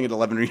yelling at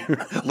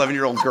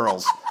 11-year-old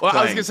girls. Well,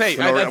 I was going to say,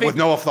 I think, with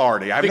no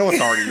authority. I have no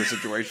authority in this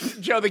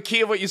situation. Joe, the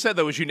key of what you said,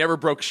 though, was you never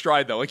broke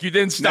stride, though. Like, you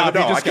didn't stop.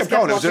 No, you just I kept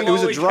going. It was a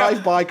walking.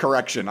 drive-by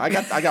correction. I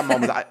got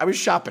moments. I was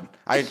shopping.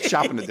 I had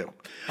shopping to do.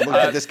 I'm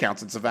looking at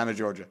discounts in Savannah,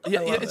 Georgia.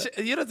 Yeah,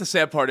 you know what the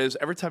sad part is?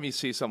 Every time you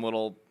see some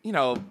little,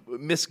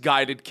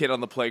 misguided kid on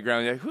the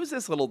playground, you're like, who's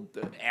this little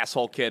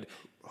asshole kid?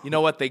 You know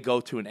what? They go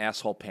to an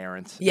asshole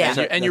parent.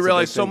 Yeah. And you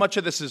realize so much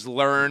of this is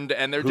learned,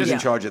 and they're Who's just in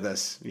charge of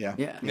this?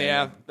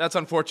 Yeah, that's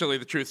unfortunately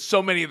the truth.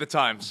 So many of the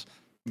times.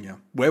 Yeah.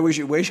 Why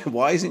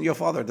isn't your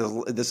father at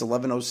this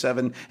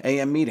 11:07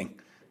 a.m. meeting?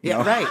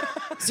 Yeah, right.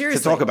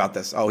 Seriously. To talk about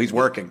this. Oh, he's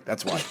working.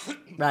 That's why.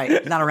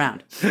 Right. Not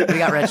around. We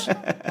got Rich.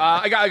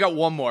 I got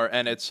one more,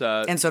 and it's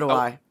and so do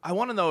I. I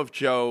want to know if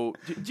Joe,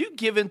 do you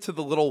give in to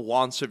the little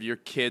wants of your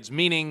kids?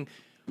 Meaning,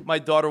 my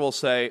daughter will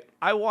say,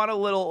 I want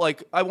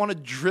a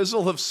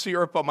drizzle of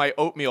syrup on my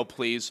oatmeal,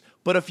 please.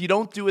 But if you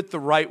don't do it the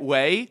right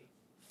way,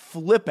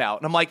 flip out.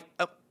 And I'm like,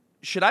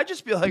 should I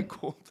just be like,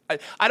 cool?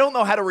 I don't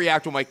know how to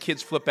react when my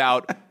kids flip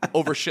out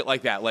over shit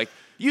like that. Like,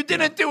 you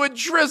didn't do a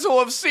drizzle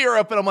of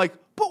syrup. And I'm like,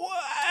 but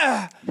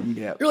Yeah.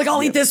 You're like,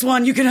 I'll eat this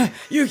one.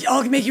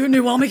 I'll make you a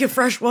new one. I'll make a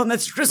fresh one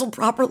that's drizzled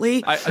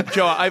properly.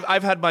 Joe,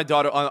 I've had my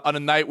daughter on a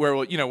night where,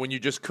 when you're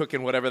just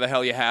cooking whatever the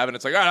hell you have, and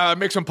it's like,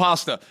 make some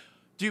pasta.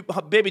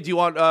 Baby, do you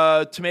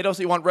want tomatoes?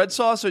 Do you want red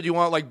sauce, or do you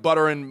want like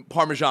butter and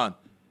Parmesan?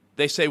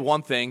 They say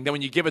one thing, then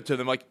when you give it to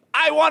them, like,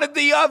 I wanted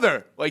the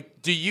other.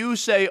 Like, do you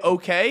say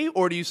okay,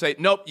 or do you say,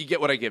 nope, you get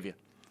what I give you?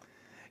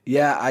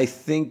 Yeah, I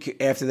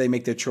think after they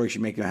make their choice,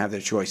 you make them have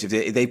their choice.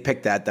 If they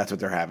pick that, that's what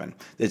they're having.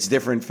 It's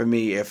different for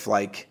me if,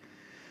 like,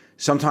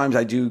 sometimes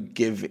I do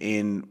give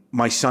in.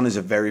 My son is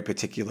a very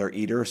particular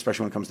eater,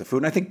 especially when it comes to food.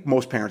 And I think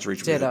most parents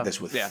reach this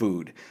with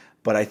food.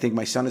 But I think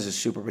my son is a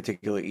super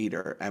particular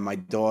eater. And my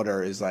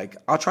daughter is like,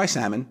 I'll try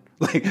salmon.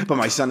 But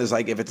my son is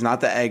like, if it's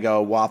not the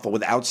Eggo waffle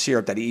without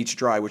syrup that he eats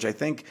dry, which I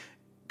think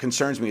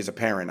concerns me as a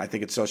parent. I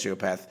think it's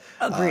sociopath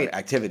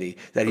activity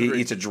that he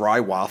eats a dry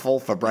waffle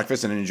for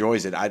breakfast and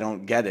enjoys it. I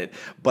don't get it.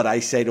 But I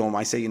say to him,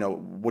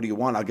 what do you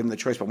want? I'll give him the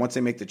choice. But once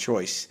they make the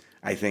choice,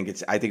 I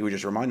think we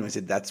just remind them. I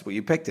said, that's what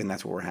you picked and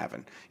that's what we're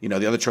having.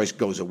 The other choice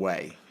goes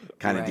away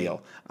kind of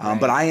deal.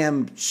 But I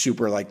am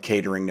super like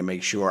catering to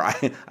make sure.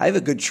 I have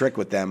a good trick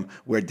with them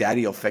where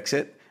daddy will fix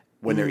it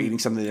when they're eating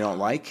something they don't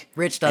like.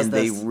 Rich does and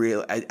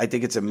this. I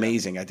think it's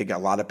amazing. I think a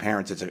lot of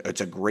parents,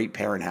 it's a great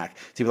parent hack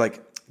to be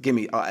like, give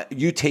me,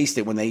 you taste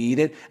it when they eat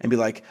it and be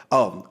like,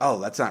 oh,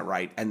 that's not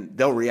right. And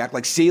they'll react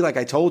like, see, like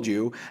I told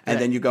you. And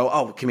then you go,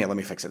 oh, come here, let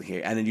me fix it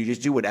here. And then you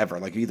just do whatever.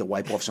 Like you either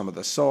wipe off some of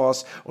the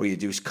sauce or you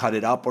do cut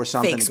it up or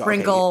something. Fake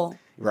sprinkle. Okay,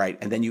 right.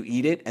 And then you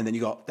eat it and then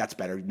you go, that's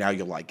better. Now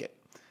you'll like it.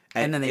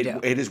 And then they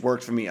do. It has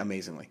worked for me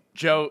amazingly.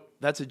 Joe,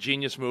 that's a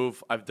genius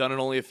move. I've done it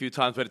only a few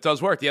times, but it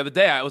does work. The other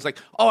day, I was like,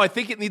 I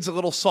think it needs a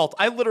little salt.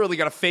 I literally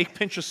got a fake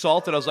pinch of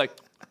salt, and I was like,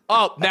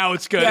 now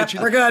it's good. Yeah,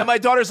 we're good. And my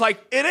daughter's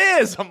like, it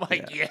is. I'm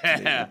like,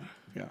 yeah.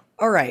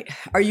 All right.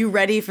 Are you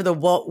ready for the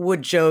what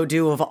would Joe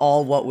do of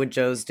all what would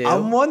Joes do?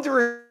 I'm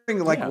wondering,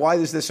 why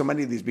is there so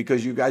many of these?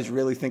 Because you guys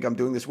really think I'm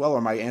doing this well,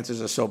 or my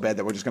answers are so bad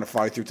that we're just going to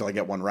fly through till I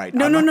get one right?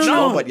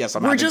 No. But yes,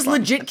 we're just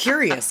legit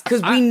curious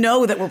because we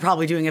know that we're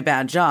probably doing a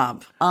bad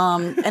job.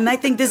 And I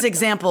think this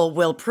example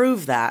will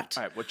prove that.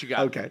 All right, what you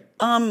got? Okay.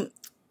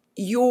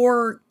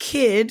 Your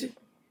kid,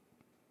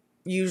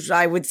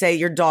 I would say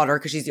your daughter,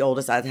 because she's the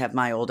oldest, I have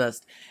my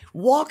oldest,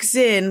 walks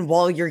in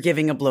while you're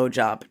giving a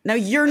blowjob. Now,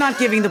 you're not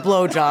giving the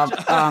blowjob,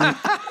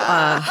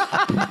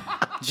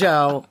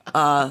 Joe.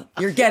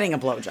 You're getting a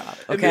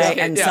blowjob,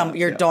 okay? And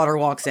your daughter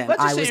walks in.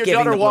 Let's just say your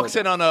daughter walks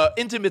in on an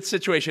intimate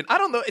situation. I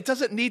don't know. It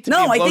doesn't need to be a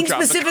blowjob. No, I think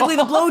specifically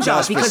the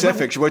blowjob.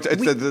 Specific.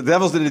 The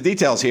devil's in the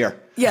details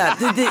here. Yeah,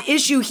 the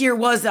issue here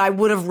was that I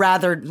would have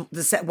rather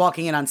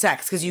walking in on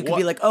sex because you could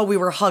be like, oh, we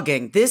were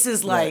hugging. This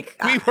is like...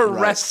 We were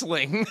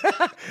wrestling.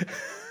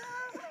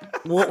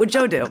 What would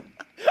Joe do?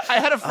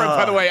 I had a friend,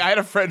 by the way,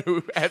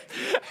 who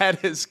had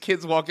his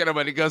kids walk in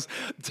and he goes,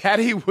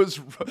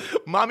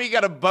 Mommy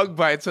got a bug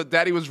bite, so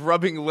Daddy was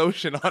rubbing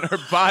lotion on her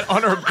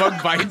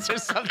bug bites or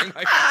something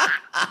like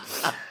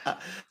that.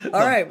 All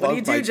right, what do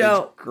you do,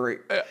 Joe?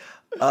 Great.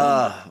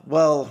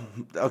 Well,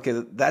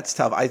 okay, that's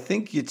tough. I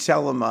think you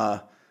tell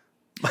him,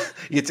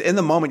 it's in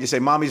the moment you say,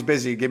 Mommy's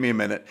busy, give me a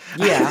minute.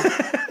 Yeah.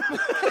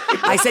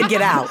 I said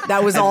get out.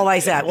 That was all I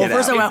said. Well,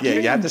 first you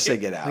have to say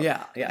get out.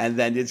 Yeah. And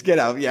then it's get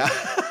out, yeah.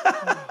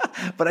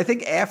 But I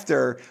think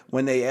after,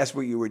 when they asked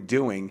what you were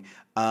doing,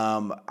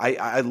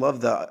 I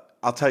love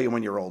I'll tell you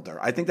when you're older.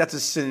 I think that's a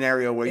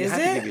scenario where you have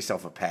to give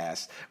yourself a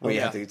pass, where you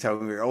have to tell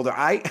them when you're older.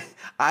 I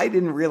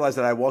didn't realize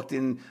that I walked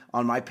in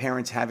on my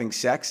parents having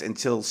sex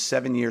until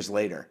 7 years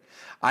later.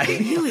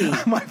 Really?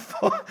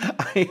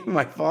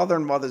 My father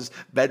and mother's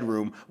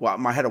bedroom. Well,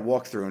 I had to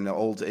walk through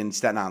in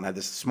Staten Island. I had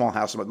this small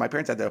house. My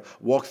parents had to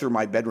walk through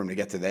my bedroom to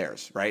get to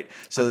theirs. Right.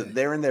 So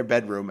they're in their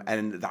bedroom,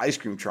 and the ice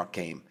cream truck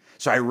came.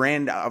 So I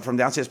ran from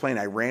downstairs playing.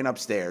 I ran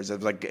upstairs.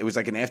 It was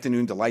like an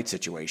afternoon delight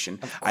situation.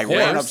 I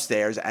ran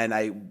upstairs, and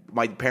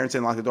my parents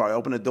didn't lock the door. I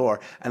opened the door,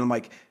 and I'm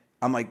like,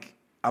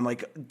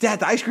 Dad,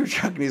 the ice cream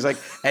truck, and he's like,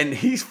 and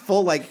he's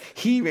full and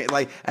he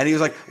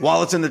was like,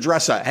 wallet's in the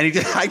dresser, and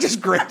I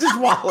just grabbed his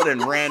wallet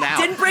and ran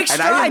out. Didn't break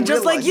stride,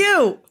 just like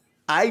you.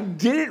 I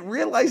didn't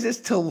realize this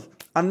till,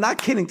 I'm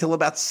not kidding, till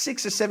about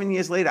 6 or 7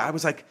 years later. I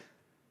was like,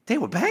 they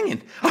were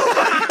banging.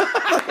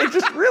 I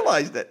just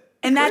realized it.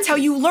 And that's how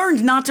you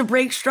learned not to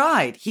break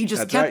stride. He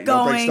just kept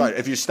going. No break stride.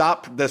 If you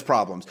stop, there's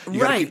problems. You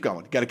got to keep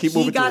going. You got to keep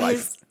moving through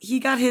life. He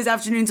got his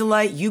afternoon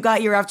delight. You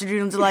got your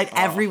afternoon delight.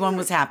 Everyone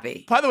was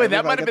happy. By the way,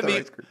 that might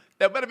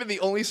have been the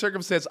only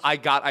circumstance I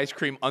got ice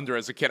cream under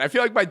as a kid. I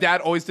feel like my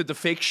dad always did the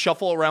fake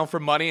shuffle around for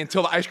money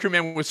until the ice cream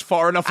man was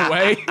far enough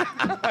away.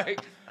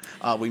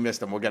 We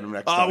missed him. We'll get him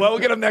next time. Well, we'll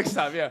get him next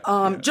time,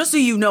 yeah. Just so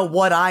you know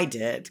what I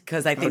did,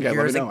 because I think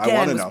yours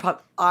again was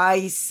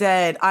I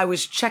said I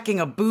was checking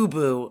a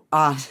boo-boo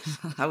on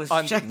I was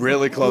checking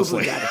really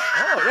closely.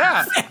 Oh,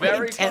 yeah.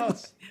 Very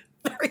close.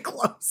 Very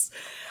close.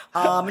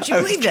 And she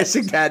believed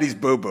kissing Daddy's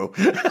boo-boo.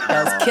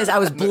 I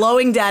was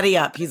blowing Daddy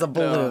up. He's a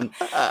balloon.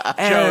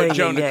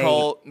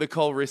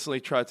 Nicole recently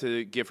tried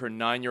to give her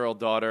 9-year-old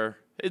daughter.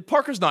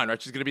 Parker's 9,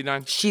 right? She's going to be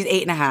 9? She's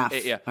 8.5.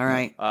 8, yeah. All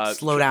right.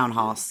 Slow down,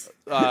 Hoss.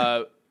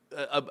 A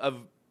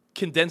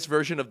condensed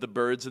version of the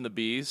birds and the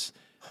bees,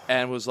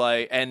 and was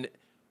like, and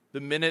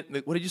the minute,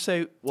 what did you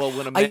say? Well,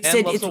 when a man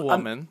loves a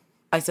woman.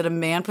 I said, a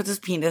man puts his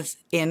penis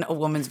in a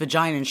woman's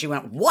vagina, and she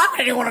went, what?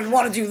 I didn't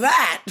want to do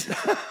that.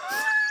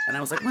 And I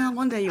was like, well,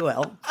 one day you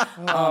will.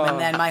 And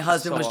then my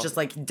husband was just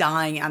like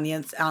dying on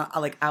the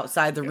like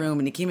outside the room,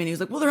 and he came in. He was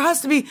like, well, there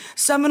has to be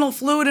seminal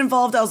fluid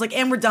involved. I was like,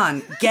 and we're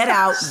done. Get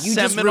out. You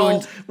just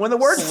ruined. When the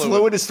word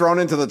fluid is thrown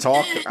into the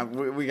talk,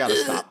 we got to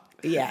stop.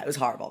 Yeah, it was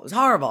horrible. It was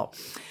horrible.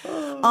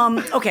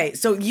 Okay,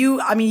 so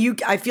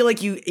I feel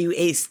like you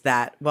aced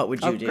that. What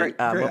would you do? Great.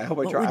 I hope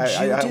I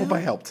tried. I hope I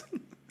helped.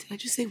 Did I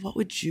just say what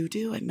would you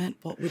do? I meant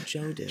what would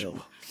Joe do? You're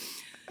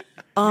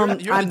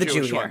I'm the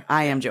Jew here.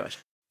 I am Jewish.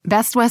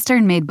 Best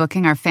Western made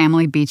booking our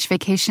family beach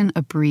vacation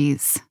a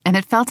breeze, and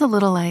it felt a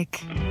little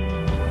like...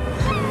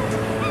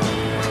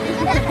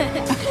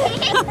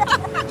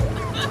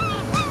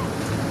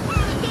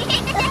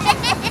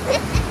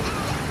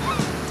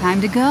 Time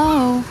to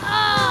go.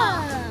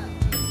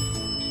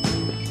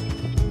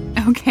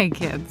 Okay,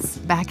 kids,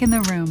 back in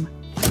the room.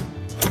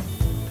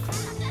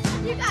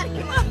 You gotta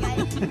come on,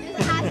 guys.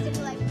 This has to be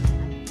like.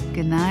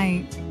 Good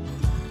night.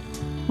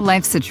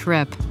 Life's a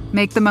trip.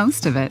 Make the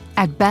most of it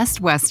at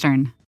Best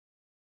Western.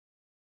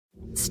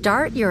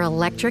 Start your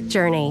electric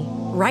journey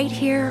right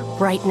here,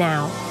 right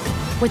now.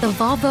 With a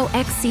Volvo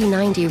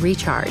XC90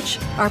 Recharge,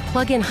 our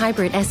plug-in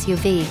hybrid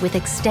SUV with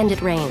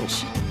extended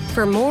range.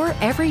 For more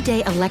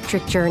everyday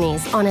electric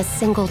journeys on a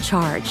single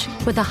charge,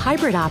 with a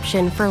hybrid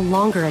option for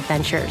longer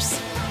adventures.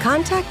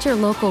 Contact your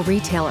local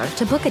retailer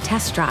to book a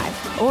test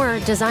drive or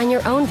design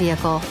your own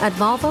vehicle at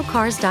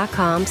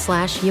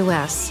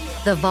volvocars.com/US.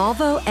 The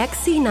Volvo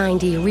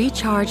XC90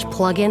 Recharge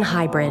Plug-in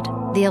Hybrid,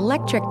 the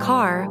electric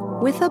car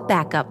with a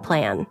backup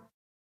plan.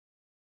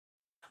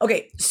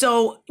 Okay,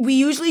 so we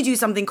usually do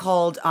something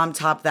called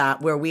Top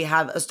That, where we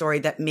have a story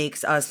that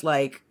makes us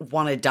like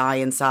want to die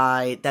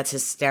inside, that's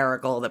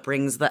hysterical, that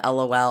brings the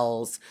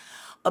LOLs,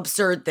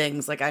 absurd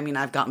things. Like, I mean,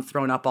 I've gotten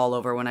thrown up all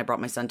over when I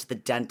brought my son to the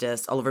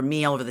dentist, all over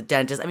me, all over the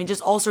dentist. I mean,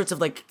 just all sorts of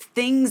like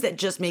things that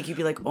just make you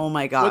be like, oh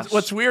my gosh.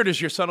 What's weird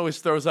is your son always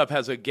throws up,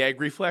 has a gag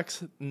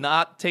reflex,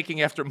 not taking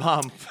after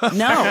mom.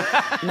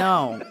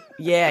 No.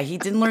 Yeah, he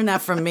didn't learn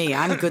that from me.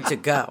 I'm good to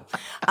go.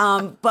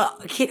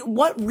 But Kit,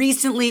 what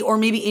recently, or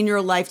maybe in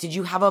your life, did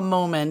you have a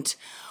moment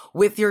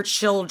with your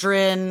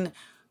children,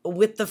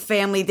 with the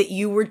family, that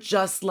you were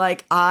just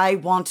like, I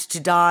want to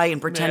die and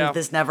pretend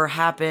this never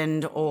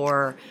happened,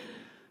 or...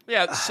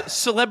 Yeah,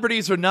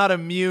 celebrities are not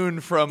immune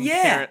from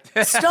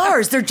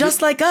stars. They're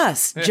just like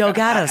us, Joe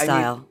Gatto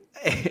style.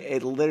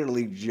 It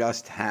literally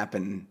just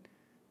happened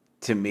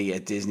to me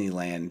at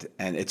Disneyland,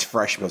 and it's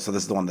fresh, so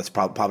this is the one that's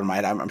popping in my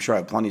head. I'm sure I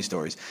have plenty of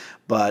stories,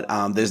 but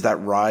there's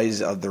that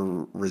Rise of the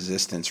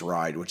Resistance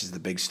ride, which is the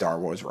big Star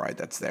Wars ride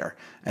that's there.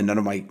 And none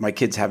of my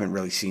kids haven't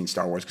really seen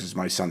Star Wars because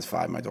my son's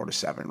 5, my daughter's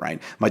 7,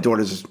 right? My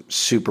daughter's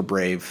super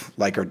brave,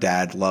 like her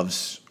dad,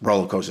 loves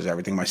roller coasters,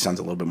 everything. My son's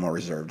a little bit more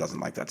reserved,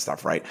 doesn't like that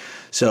stuff, right?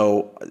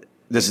 So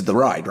this is the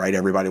ride, right?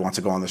 Everybody wants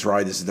to go on this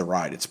ride. This is the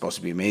ride. It's supposed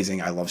to be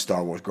amazing. I love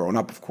Star Wars growing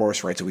up, of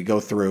course, right? So we go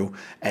through,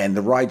 and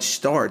the ride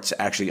starts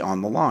actually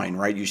on the line,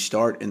 right? You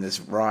start in this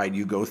ride.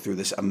 You go through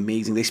this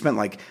amazing. They spent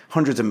like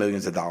hundreds of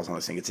millions of dollars on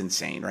this thing. It's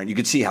insane, right? You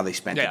could see how they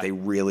spent it. They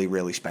really,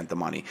 really spent the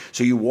money.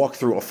 So you walk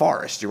through a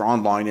forest. You're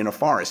online in a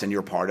forest, and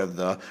you're part of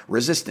the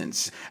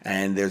resistance.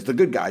 And there's the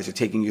good guys are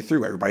taking you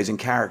through. Everybody's in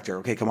character.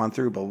 Okay, come on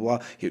through, blah, blah,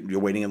 blah. You're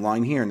waiting in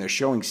line here, and they're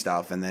showing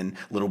stuff. And then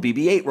little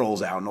BB-8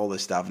 rolls out and all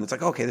this stuff. And it's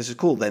like, okay, this is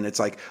cool. Then it's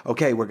like,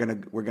 okay, we're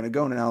gonna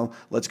go now.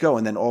 Let's go.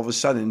 And then all of a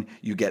sudden,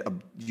 you get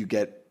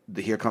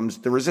here comes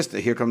the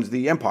resistance. Here comes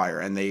the Empire,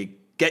 and they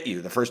get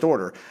you, the First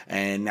Order,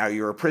 and now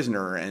you're a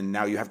prisoner, and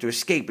now you have to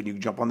escape, and you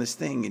jump on this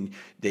thing, and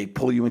they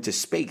pull you into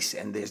space,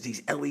 and there's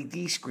these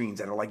LED screens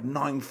that are like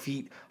 9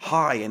 feet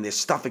high, and there's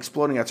stuff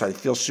exploding outside. It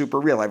feels super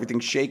real.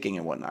 Everything's shaking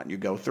and whatnot. And you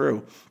go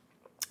through.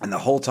 And the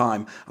whole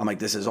time, I'm like,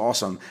 this is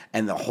awesome.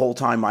 And the whole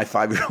time, my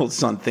 5-year-old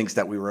son thinks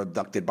that we were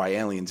abducted by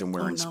aliens and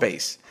we're in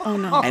space. Oh,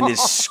 no. And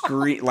this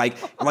scream, like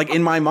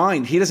in my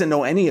mind, he doesn't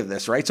know any of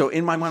this, right? So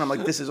in my mind, I'm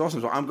like, this is awesome.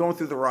 So I'm going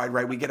through the ride,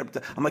 right? We get up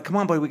I'm like, come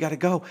on, buddy, we got to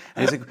go.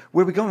 And he's like,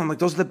 where are we going? I'm like,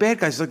 those are the bad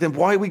guys. He's like, then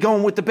why are we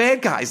going with the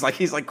bad guys? Like,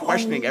 he's like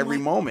questioning every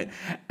moment.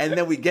 And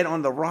then we get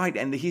on the ride,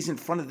 and he's in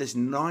front of this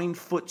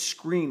 9-foot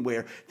screen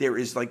where there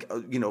is like,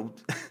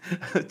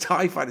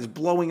 TIE fighters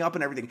blowing up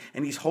and everything.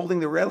 And he's holding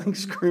the railing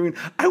screaming,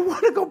 I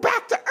want to go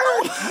back to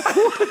Earth. I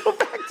want to go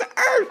back to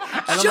Earth.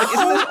 And I'm like,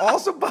 isn't this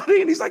awesome,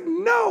 buddy? And he's like,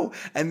 no.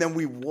 And then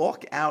we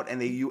walk out,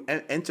 and you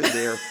enter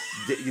there.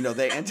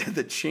 They enter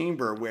the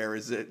chamber where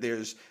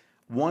there's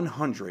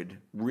 100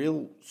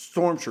 real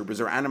stormtroopers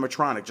or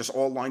animatronic just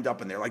all lined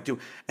up, and they're like, dude,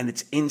 and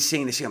it's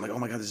insane to see. I'm like, oh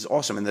my God, this is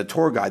awesome. And the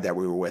tour guide that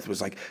we were with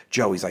was like,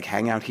 Joe, he's like,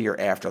 hang out here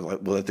after.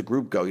 We'll let the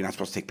group go. You're not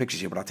supposed to take pictures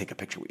here, but I'll take a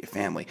picture with your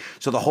family.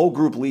 So the whole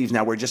group leaves.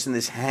 Now we're just in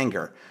this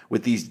hangar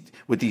with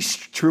these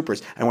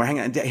troopers, and we're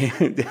hanging out.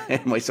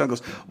 And my son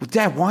goes, well,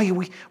 Dad, why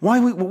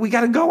we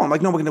got to go? I'm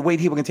like, no, we're going to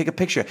wait here. We're going to take a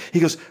picture. He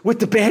goes, with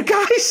the bad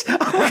guys?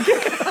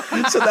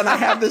 So then I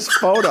have this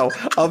photo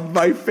of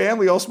my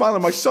family all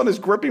smiling. My son is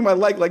gripping my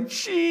leg like,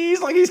 jeez,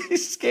 like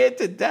he's scared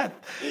to death.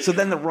 So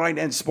then the ride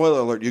ends. Spoiler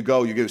alert, you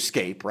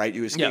escape, right?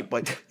 You escape. Yeah.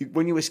 But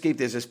when you escape,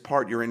 there's this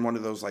part, you're in one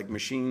of those like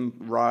machine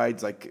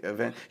rides, like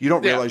event. You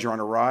don't realize you're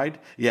on a ride.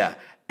 Yeah.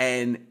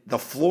 And the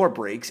floor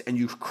breaks, and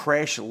you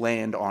crash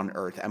land on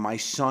Earth. And my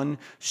son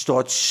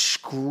starts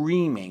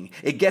screaming.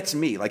 It gets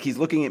me. Like, he's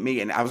looking at me,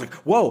 and I was like,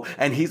 whoa.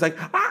 And he's like,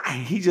 ah.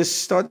 And he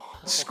just starts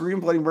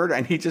screaming bloody murder.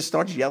 And he just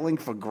starts yelling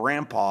for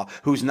Grandpa,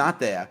 who's not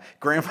there.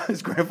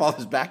 His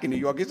grandfather's back in New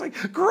York. He's like,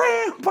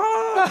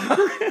 Grandpa!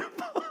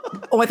 Grandpa!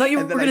 Oh, I thought you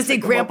were going to say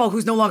Grandpa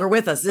who's no longer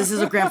with us. This is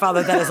a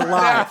grandfather that is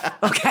alive.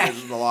 Okay. This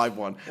is the live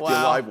one. Wow.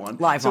 The live one.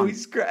 Live so one.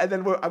 And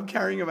then I'm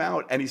carrying him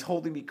out, and he's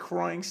holding me,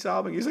 crying,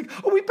 sobbing. He's like,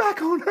 are we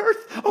back on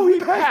Earth? Are we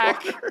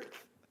back on Earth?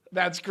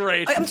 That's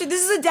great. I'm sorry,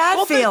 this is a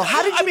dad fail.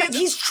 How did you?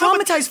 He's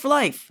traumatized for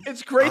life.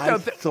 It's great though. I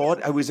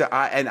thought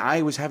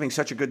I was having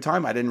such a good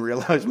time. I didn't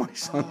realize my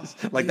son's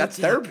like that's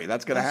therapy.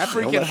 That's gonna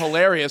happen. Freaking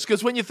hilarious.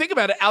 Because when you think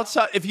about it,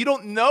 outside, if you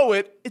don't know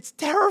it, it's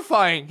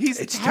terrifying.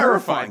 It's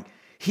terrifying.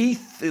 He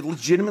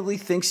legitimately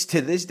thinks to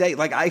this day,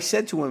 like I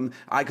said to him,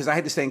 because I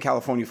had to stay in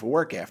California for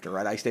work after,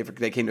 right?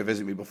 They came to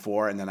visit me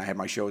before, and then I had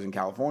my shows in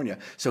California.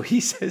 So he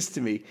says to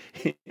me,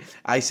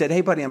 I said,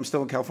 hey, buddy, I'm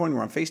still in California.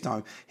 We're on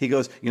FaceTime. He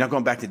goes, you're not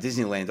going back to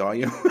Disneyland, are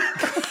you?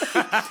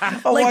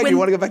 Oh, like why? Do you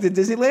want to go back to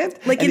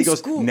Disneyland? Like and he goes,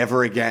 school.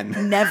 Never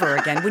again. Never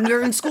again. When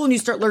you're in school and you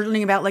start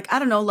learning about, like, I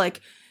don't know, like,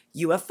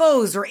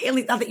 UFOs or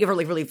aliens, not that you ever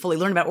like really fully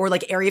learned about, or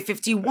like Area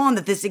 51,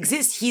 that this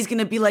exists, he's going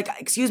to be like,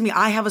 excuse me,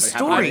 I have a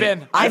story.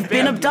 I've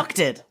been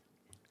abducted.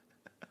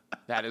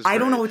 That is I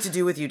don't great. know what to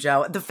do with you,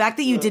 Joe. The fact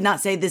that you did not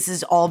say this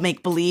is all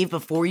make-believe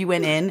before you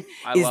went in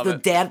is the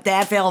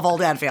dad fail of all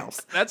dad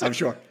fails. I'm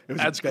sure. It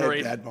was a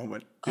great. bad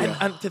moment.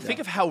 And to think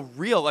of how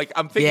real, like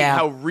I'm thinking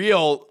how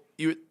real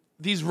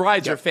these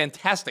rides are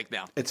fantastic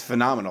now. It's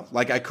phenomenal.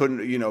 Like I couldn't,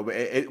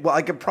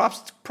 props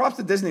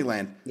to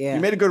Disneyland. Yeah.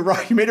 You made a good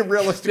ride. You made a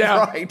realistic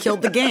ride.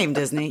 Killed the game,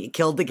 Disney. You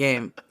killed the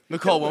game.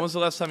 Nicole, when was the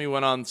last time you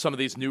went on some of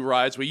these new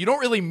rides where you don't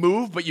really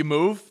move, but you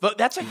move?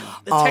 That's like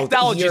the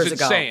technology is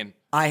insane. Ago.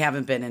 I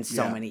haven't been in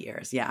so many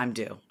years. Yeah, I'm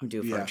due. I'm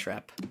due for a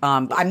trip.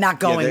 I'm not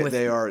going with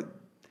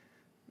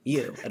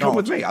you. Come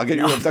with me. I'll get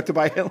you abducted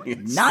by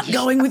aliens. Not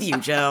going with you,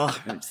 Joe.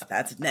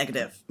 That's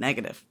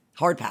negative.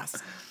 Hard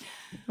pass.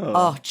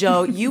 Oh,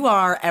 Joe, you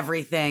are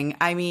everything.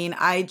 I mean,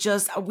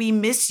 we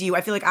miss you.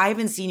 I feel like I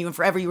haven't seen you in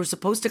forever. You were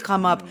supposed to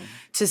come up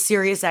to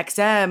Sirius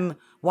XM a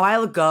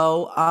while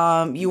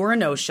ago. You were a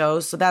no-show,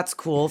 so that's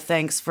cool.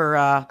 Thanks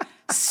for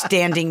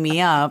standing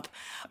me up.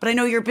 But I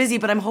know you're busy,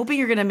 but I'm hoping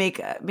you're going to make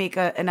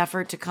an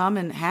effort to come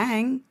and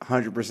hang.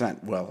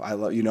 100%. Well, I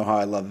love how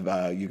I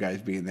love you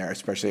guys being there.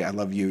 Especially, I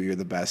love you. You're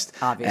the best.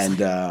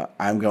 Obviously. And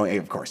I'm going,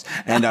 of course.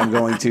 And I'm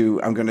going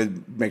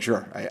to make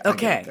sure I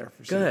get there.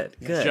 For Good.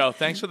 Joe,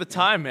 thanks for the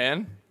time,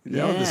 man.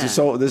 Yeah. This is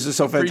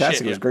so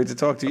fantastic. It was great to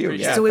talk to you.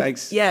 Yeah, so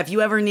thanks. If you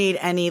ever need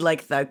any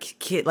like the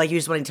kid, like you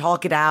just want to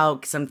talk it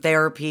out, some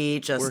therapy,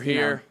 just we're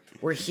here.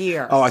 We're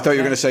here. Oh, I thought you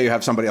were going to say you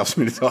have somebody else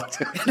for me to talk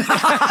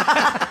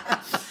to.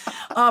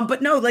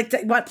 But no,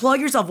 plug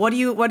yourself. What do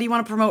you want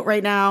to promote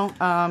right now?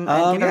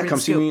 Come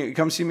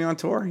see me on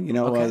tour.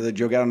 The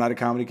Joe Gatto Night of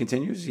Comedy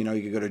continues. You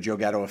can go to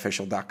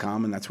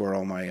joegattoofficial.com, and that's where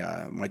all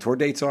my tour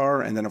dates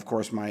are. And then of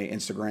course my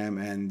Instagram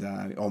and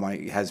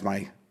has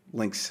my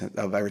links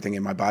of everything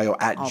in my bio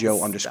at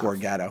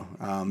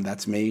Joe_Gatto.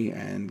 That's me,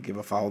 and give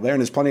a follow there.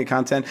 And there's plenty of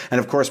content. And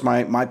of course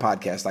my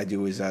podcast I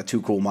do is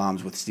Two Cool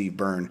Moms with Steve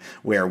Byrne,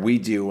 where we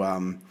do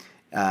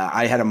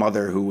I had a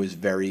mother who was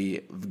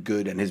very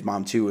good, and his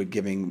mom too, at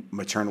giving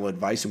maternal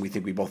advice, and we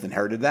think we both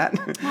inherited that.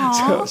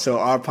 so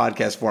our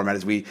podcast format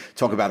is we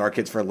talk about our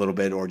kids for a little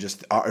bit, or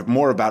just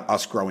more about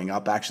us growing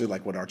up, actually,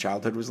 like what our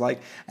childhood was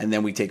like, and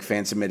then we take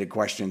fan-submitted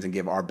questions and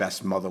give our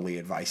best motherly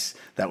advice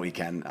that we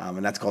can,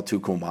 and that's called Two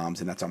Cool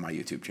Moms, and that's on my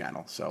YouTube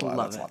channel. So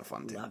that's a lot of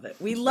fun too. Love it.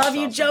 We love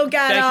you, Joe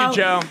Gatto. Thank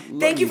you, Joe.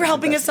 Thank you for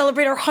helping us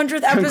celebrate our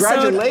 100th episode.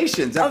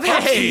 Congratulations! Props to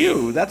Hey.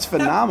 you. That's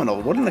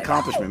phenomenal. What an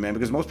accomplishment, man!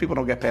 Because most people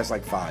don't get past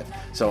like 5.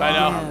 So I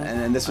know.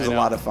 And this was a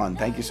lot of fun.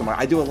 Thank you so much.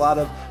 I do a lot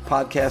of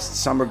podcasts.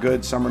 Some are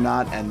good, some are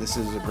not, and this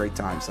is a great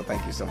time. So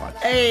thank you so much.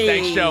 Hey.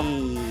 Thanks, Joe.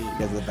 You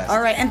guys are the best. All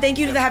right, and thank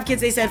you to the Have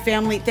Kids They Said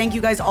family. Thank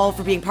you guys all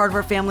for being part of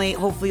our family.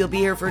 Hopefully you'll be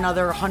here for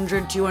another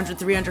 100, 200,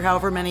 300,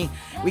 however many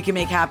we can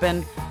make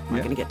happen. I'm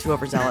not going to get too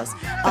overzealous.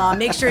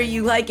 Make sure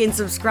you like and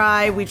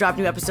subscribe. We drop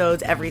new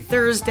episodes every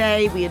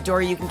Thursday. We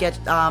adore you. You can get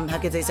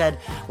Have Kids They Said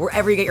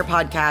wherever you get your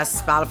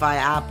podcasts, Spotify,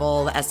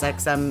 Apple,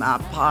 SXM,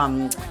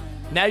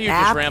 Now you're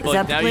App? just Is rambling.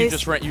 that the Now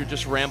place? you're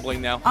just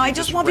rambling now. I You're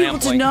just want people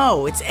to rambling.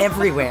 know it's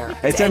everywhere.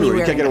 It's everywhere.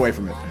 You can't get away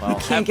from it. You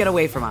can't get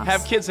away from us.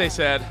 Have Kids They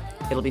Said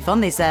It'll be fun,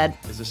 they said.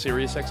 is a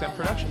Sirius XM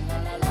production.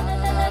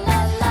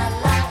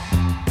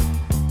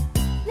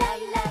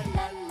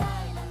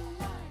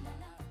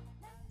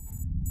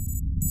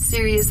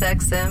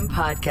 SiriusXM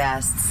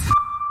podcasts.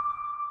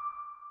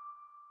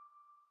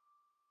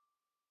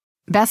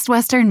 Best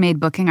Western made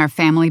booking our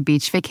family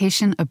beach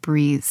vacation a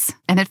breeze,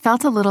 and it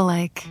felt a little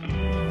like...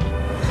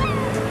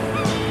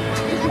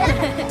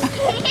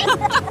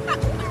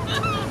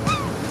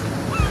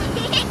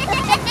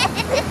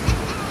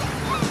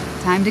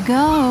 Time to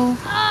go.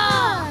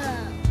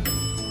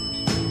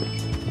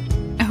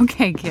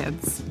 Okay,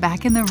 kids,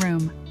 back in the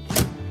room.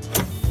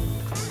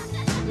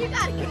 You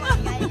gotta come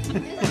on, guys.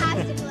 This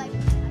has to be like.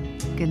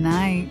 Good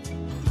night.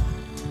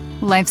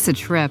 Life's a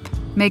trip.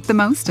 Make the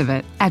most of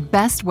it at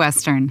Best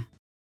Western.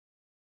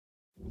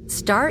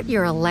 Start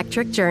your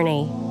electric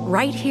journey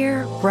right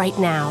here, right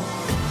now.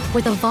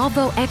 With a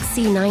Volvo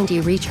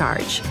XC90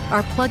 Recharge,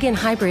 our plug-in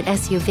hybrid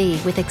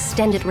SUV with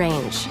extended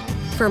range.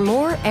 For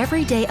more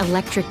everyday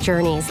electric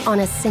journeys on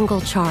a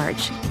single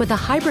charge, with a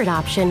hybrid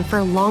option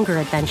for longer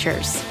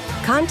adventures.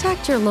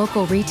 Contact your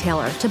local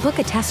retailer to book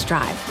a test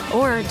drive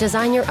or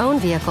design your own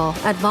vehicle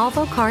at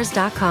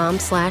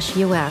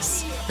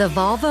volvocars.com/US. The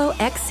Volvo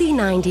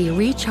XC90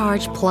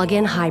 Recharge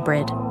plug-in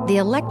hybrid, the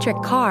electric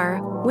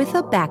car with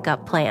a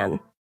backup plan.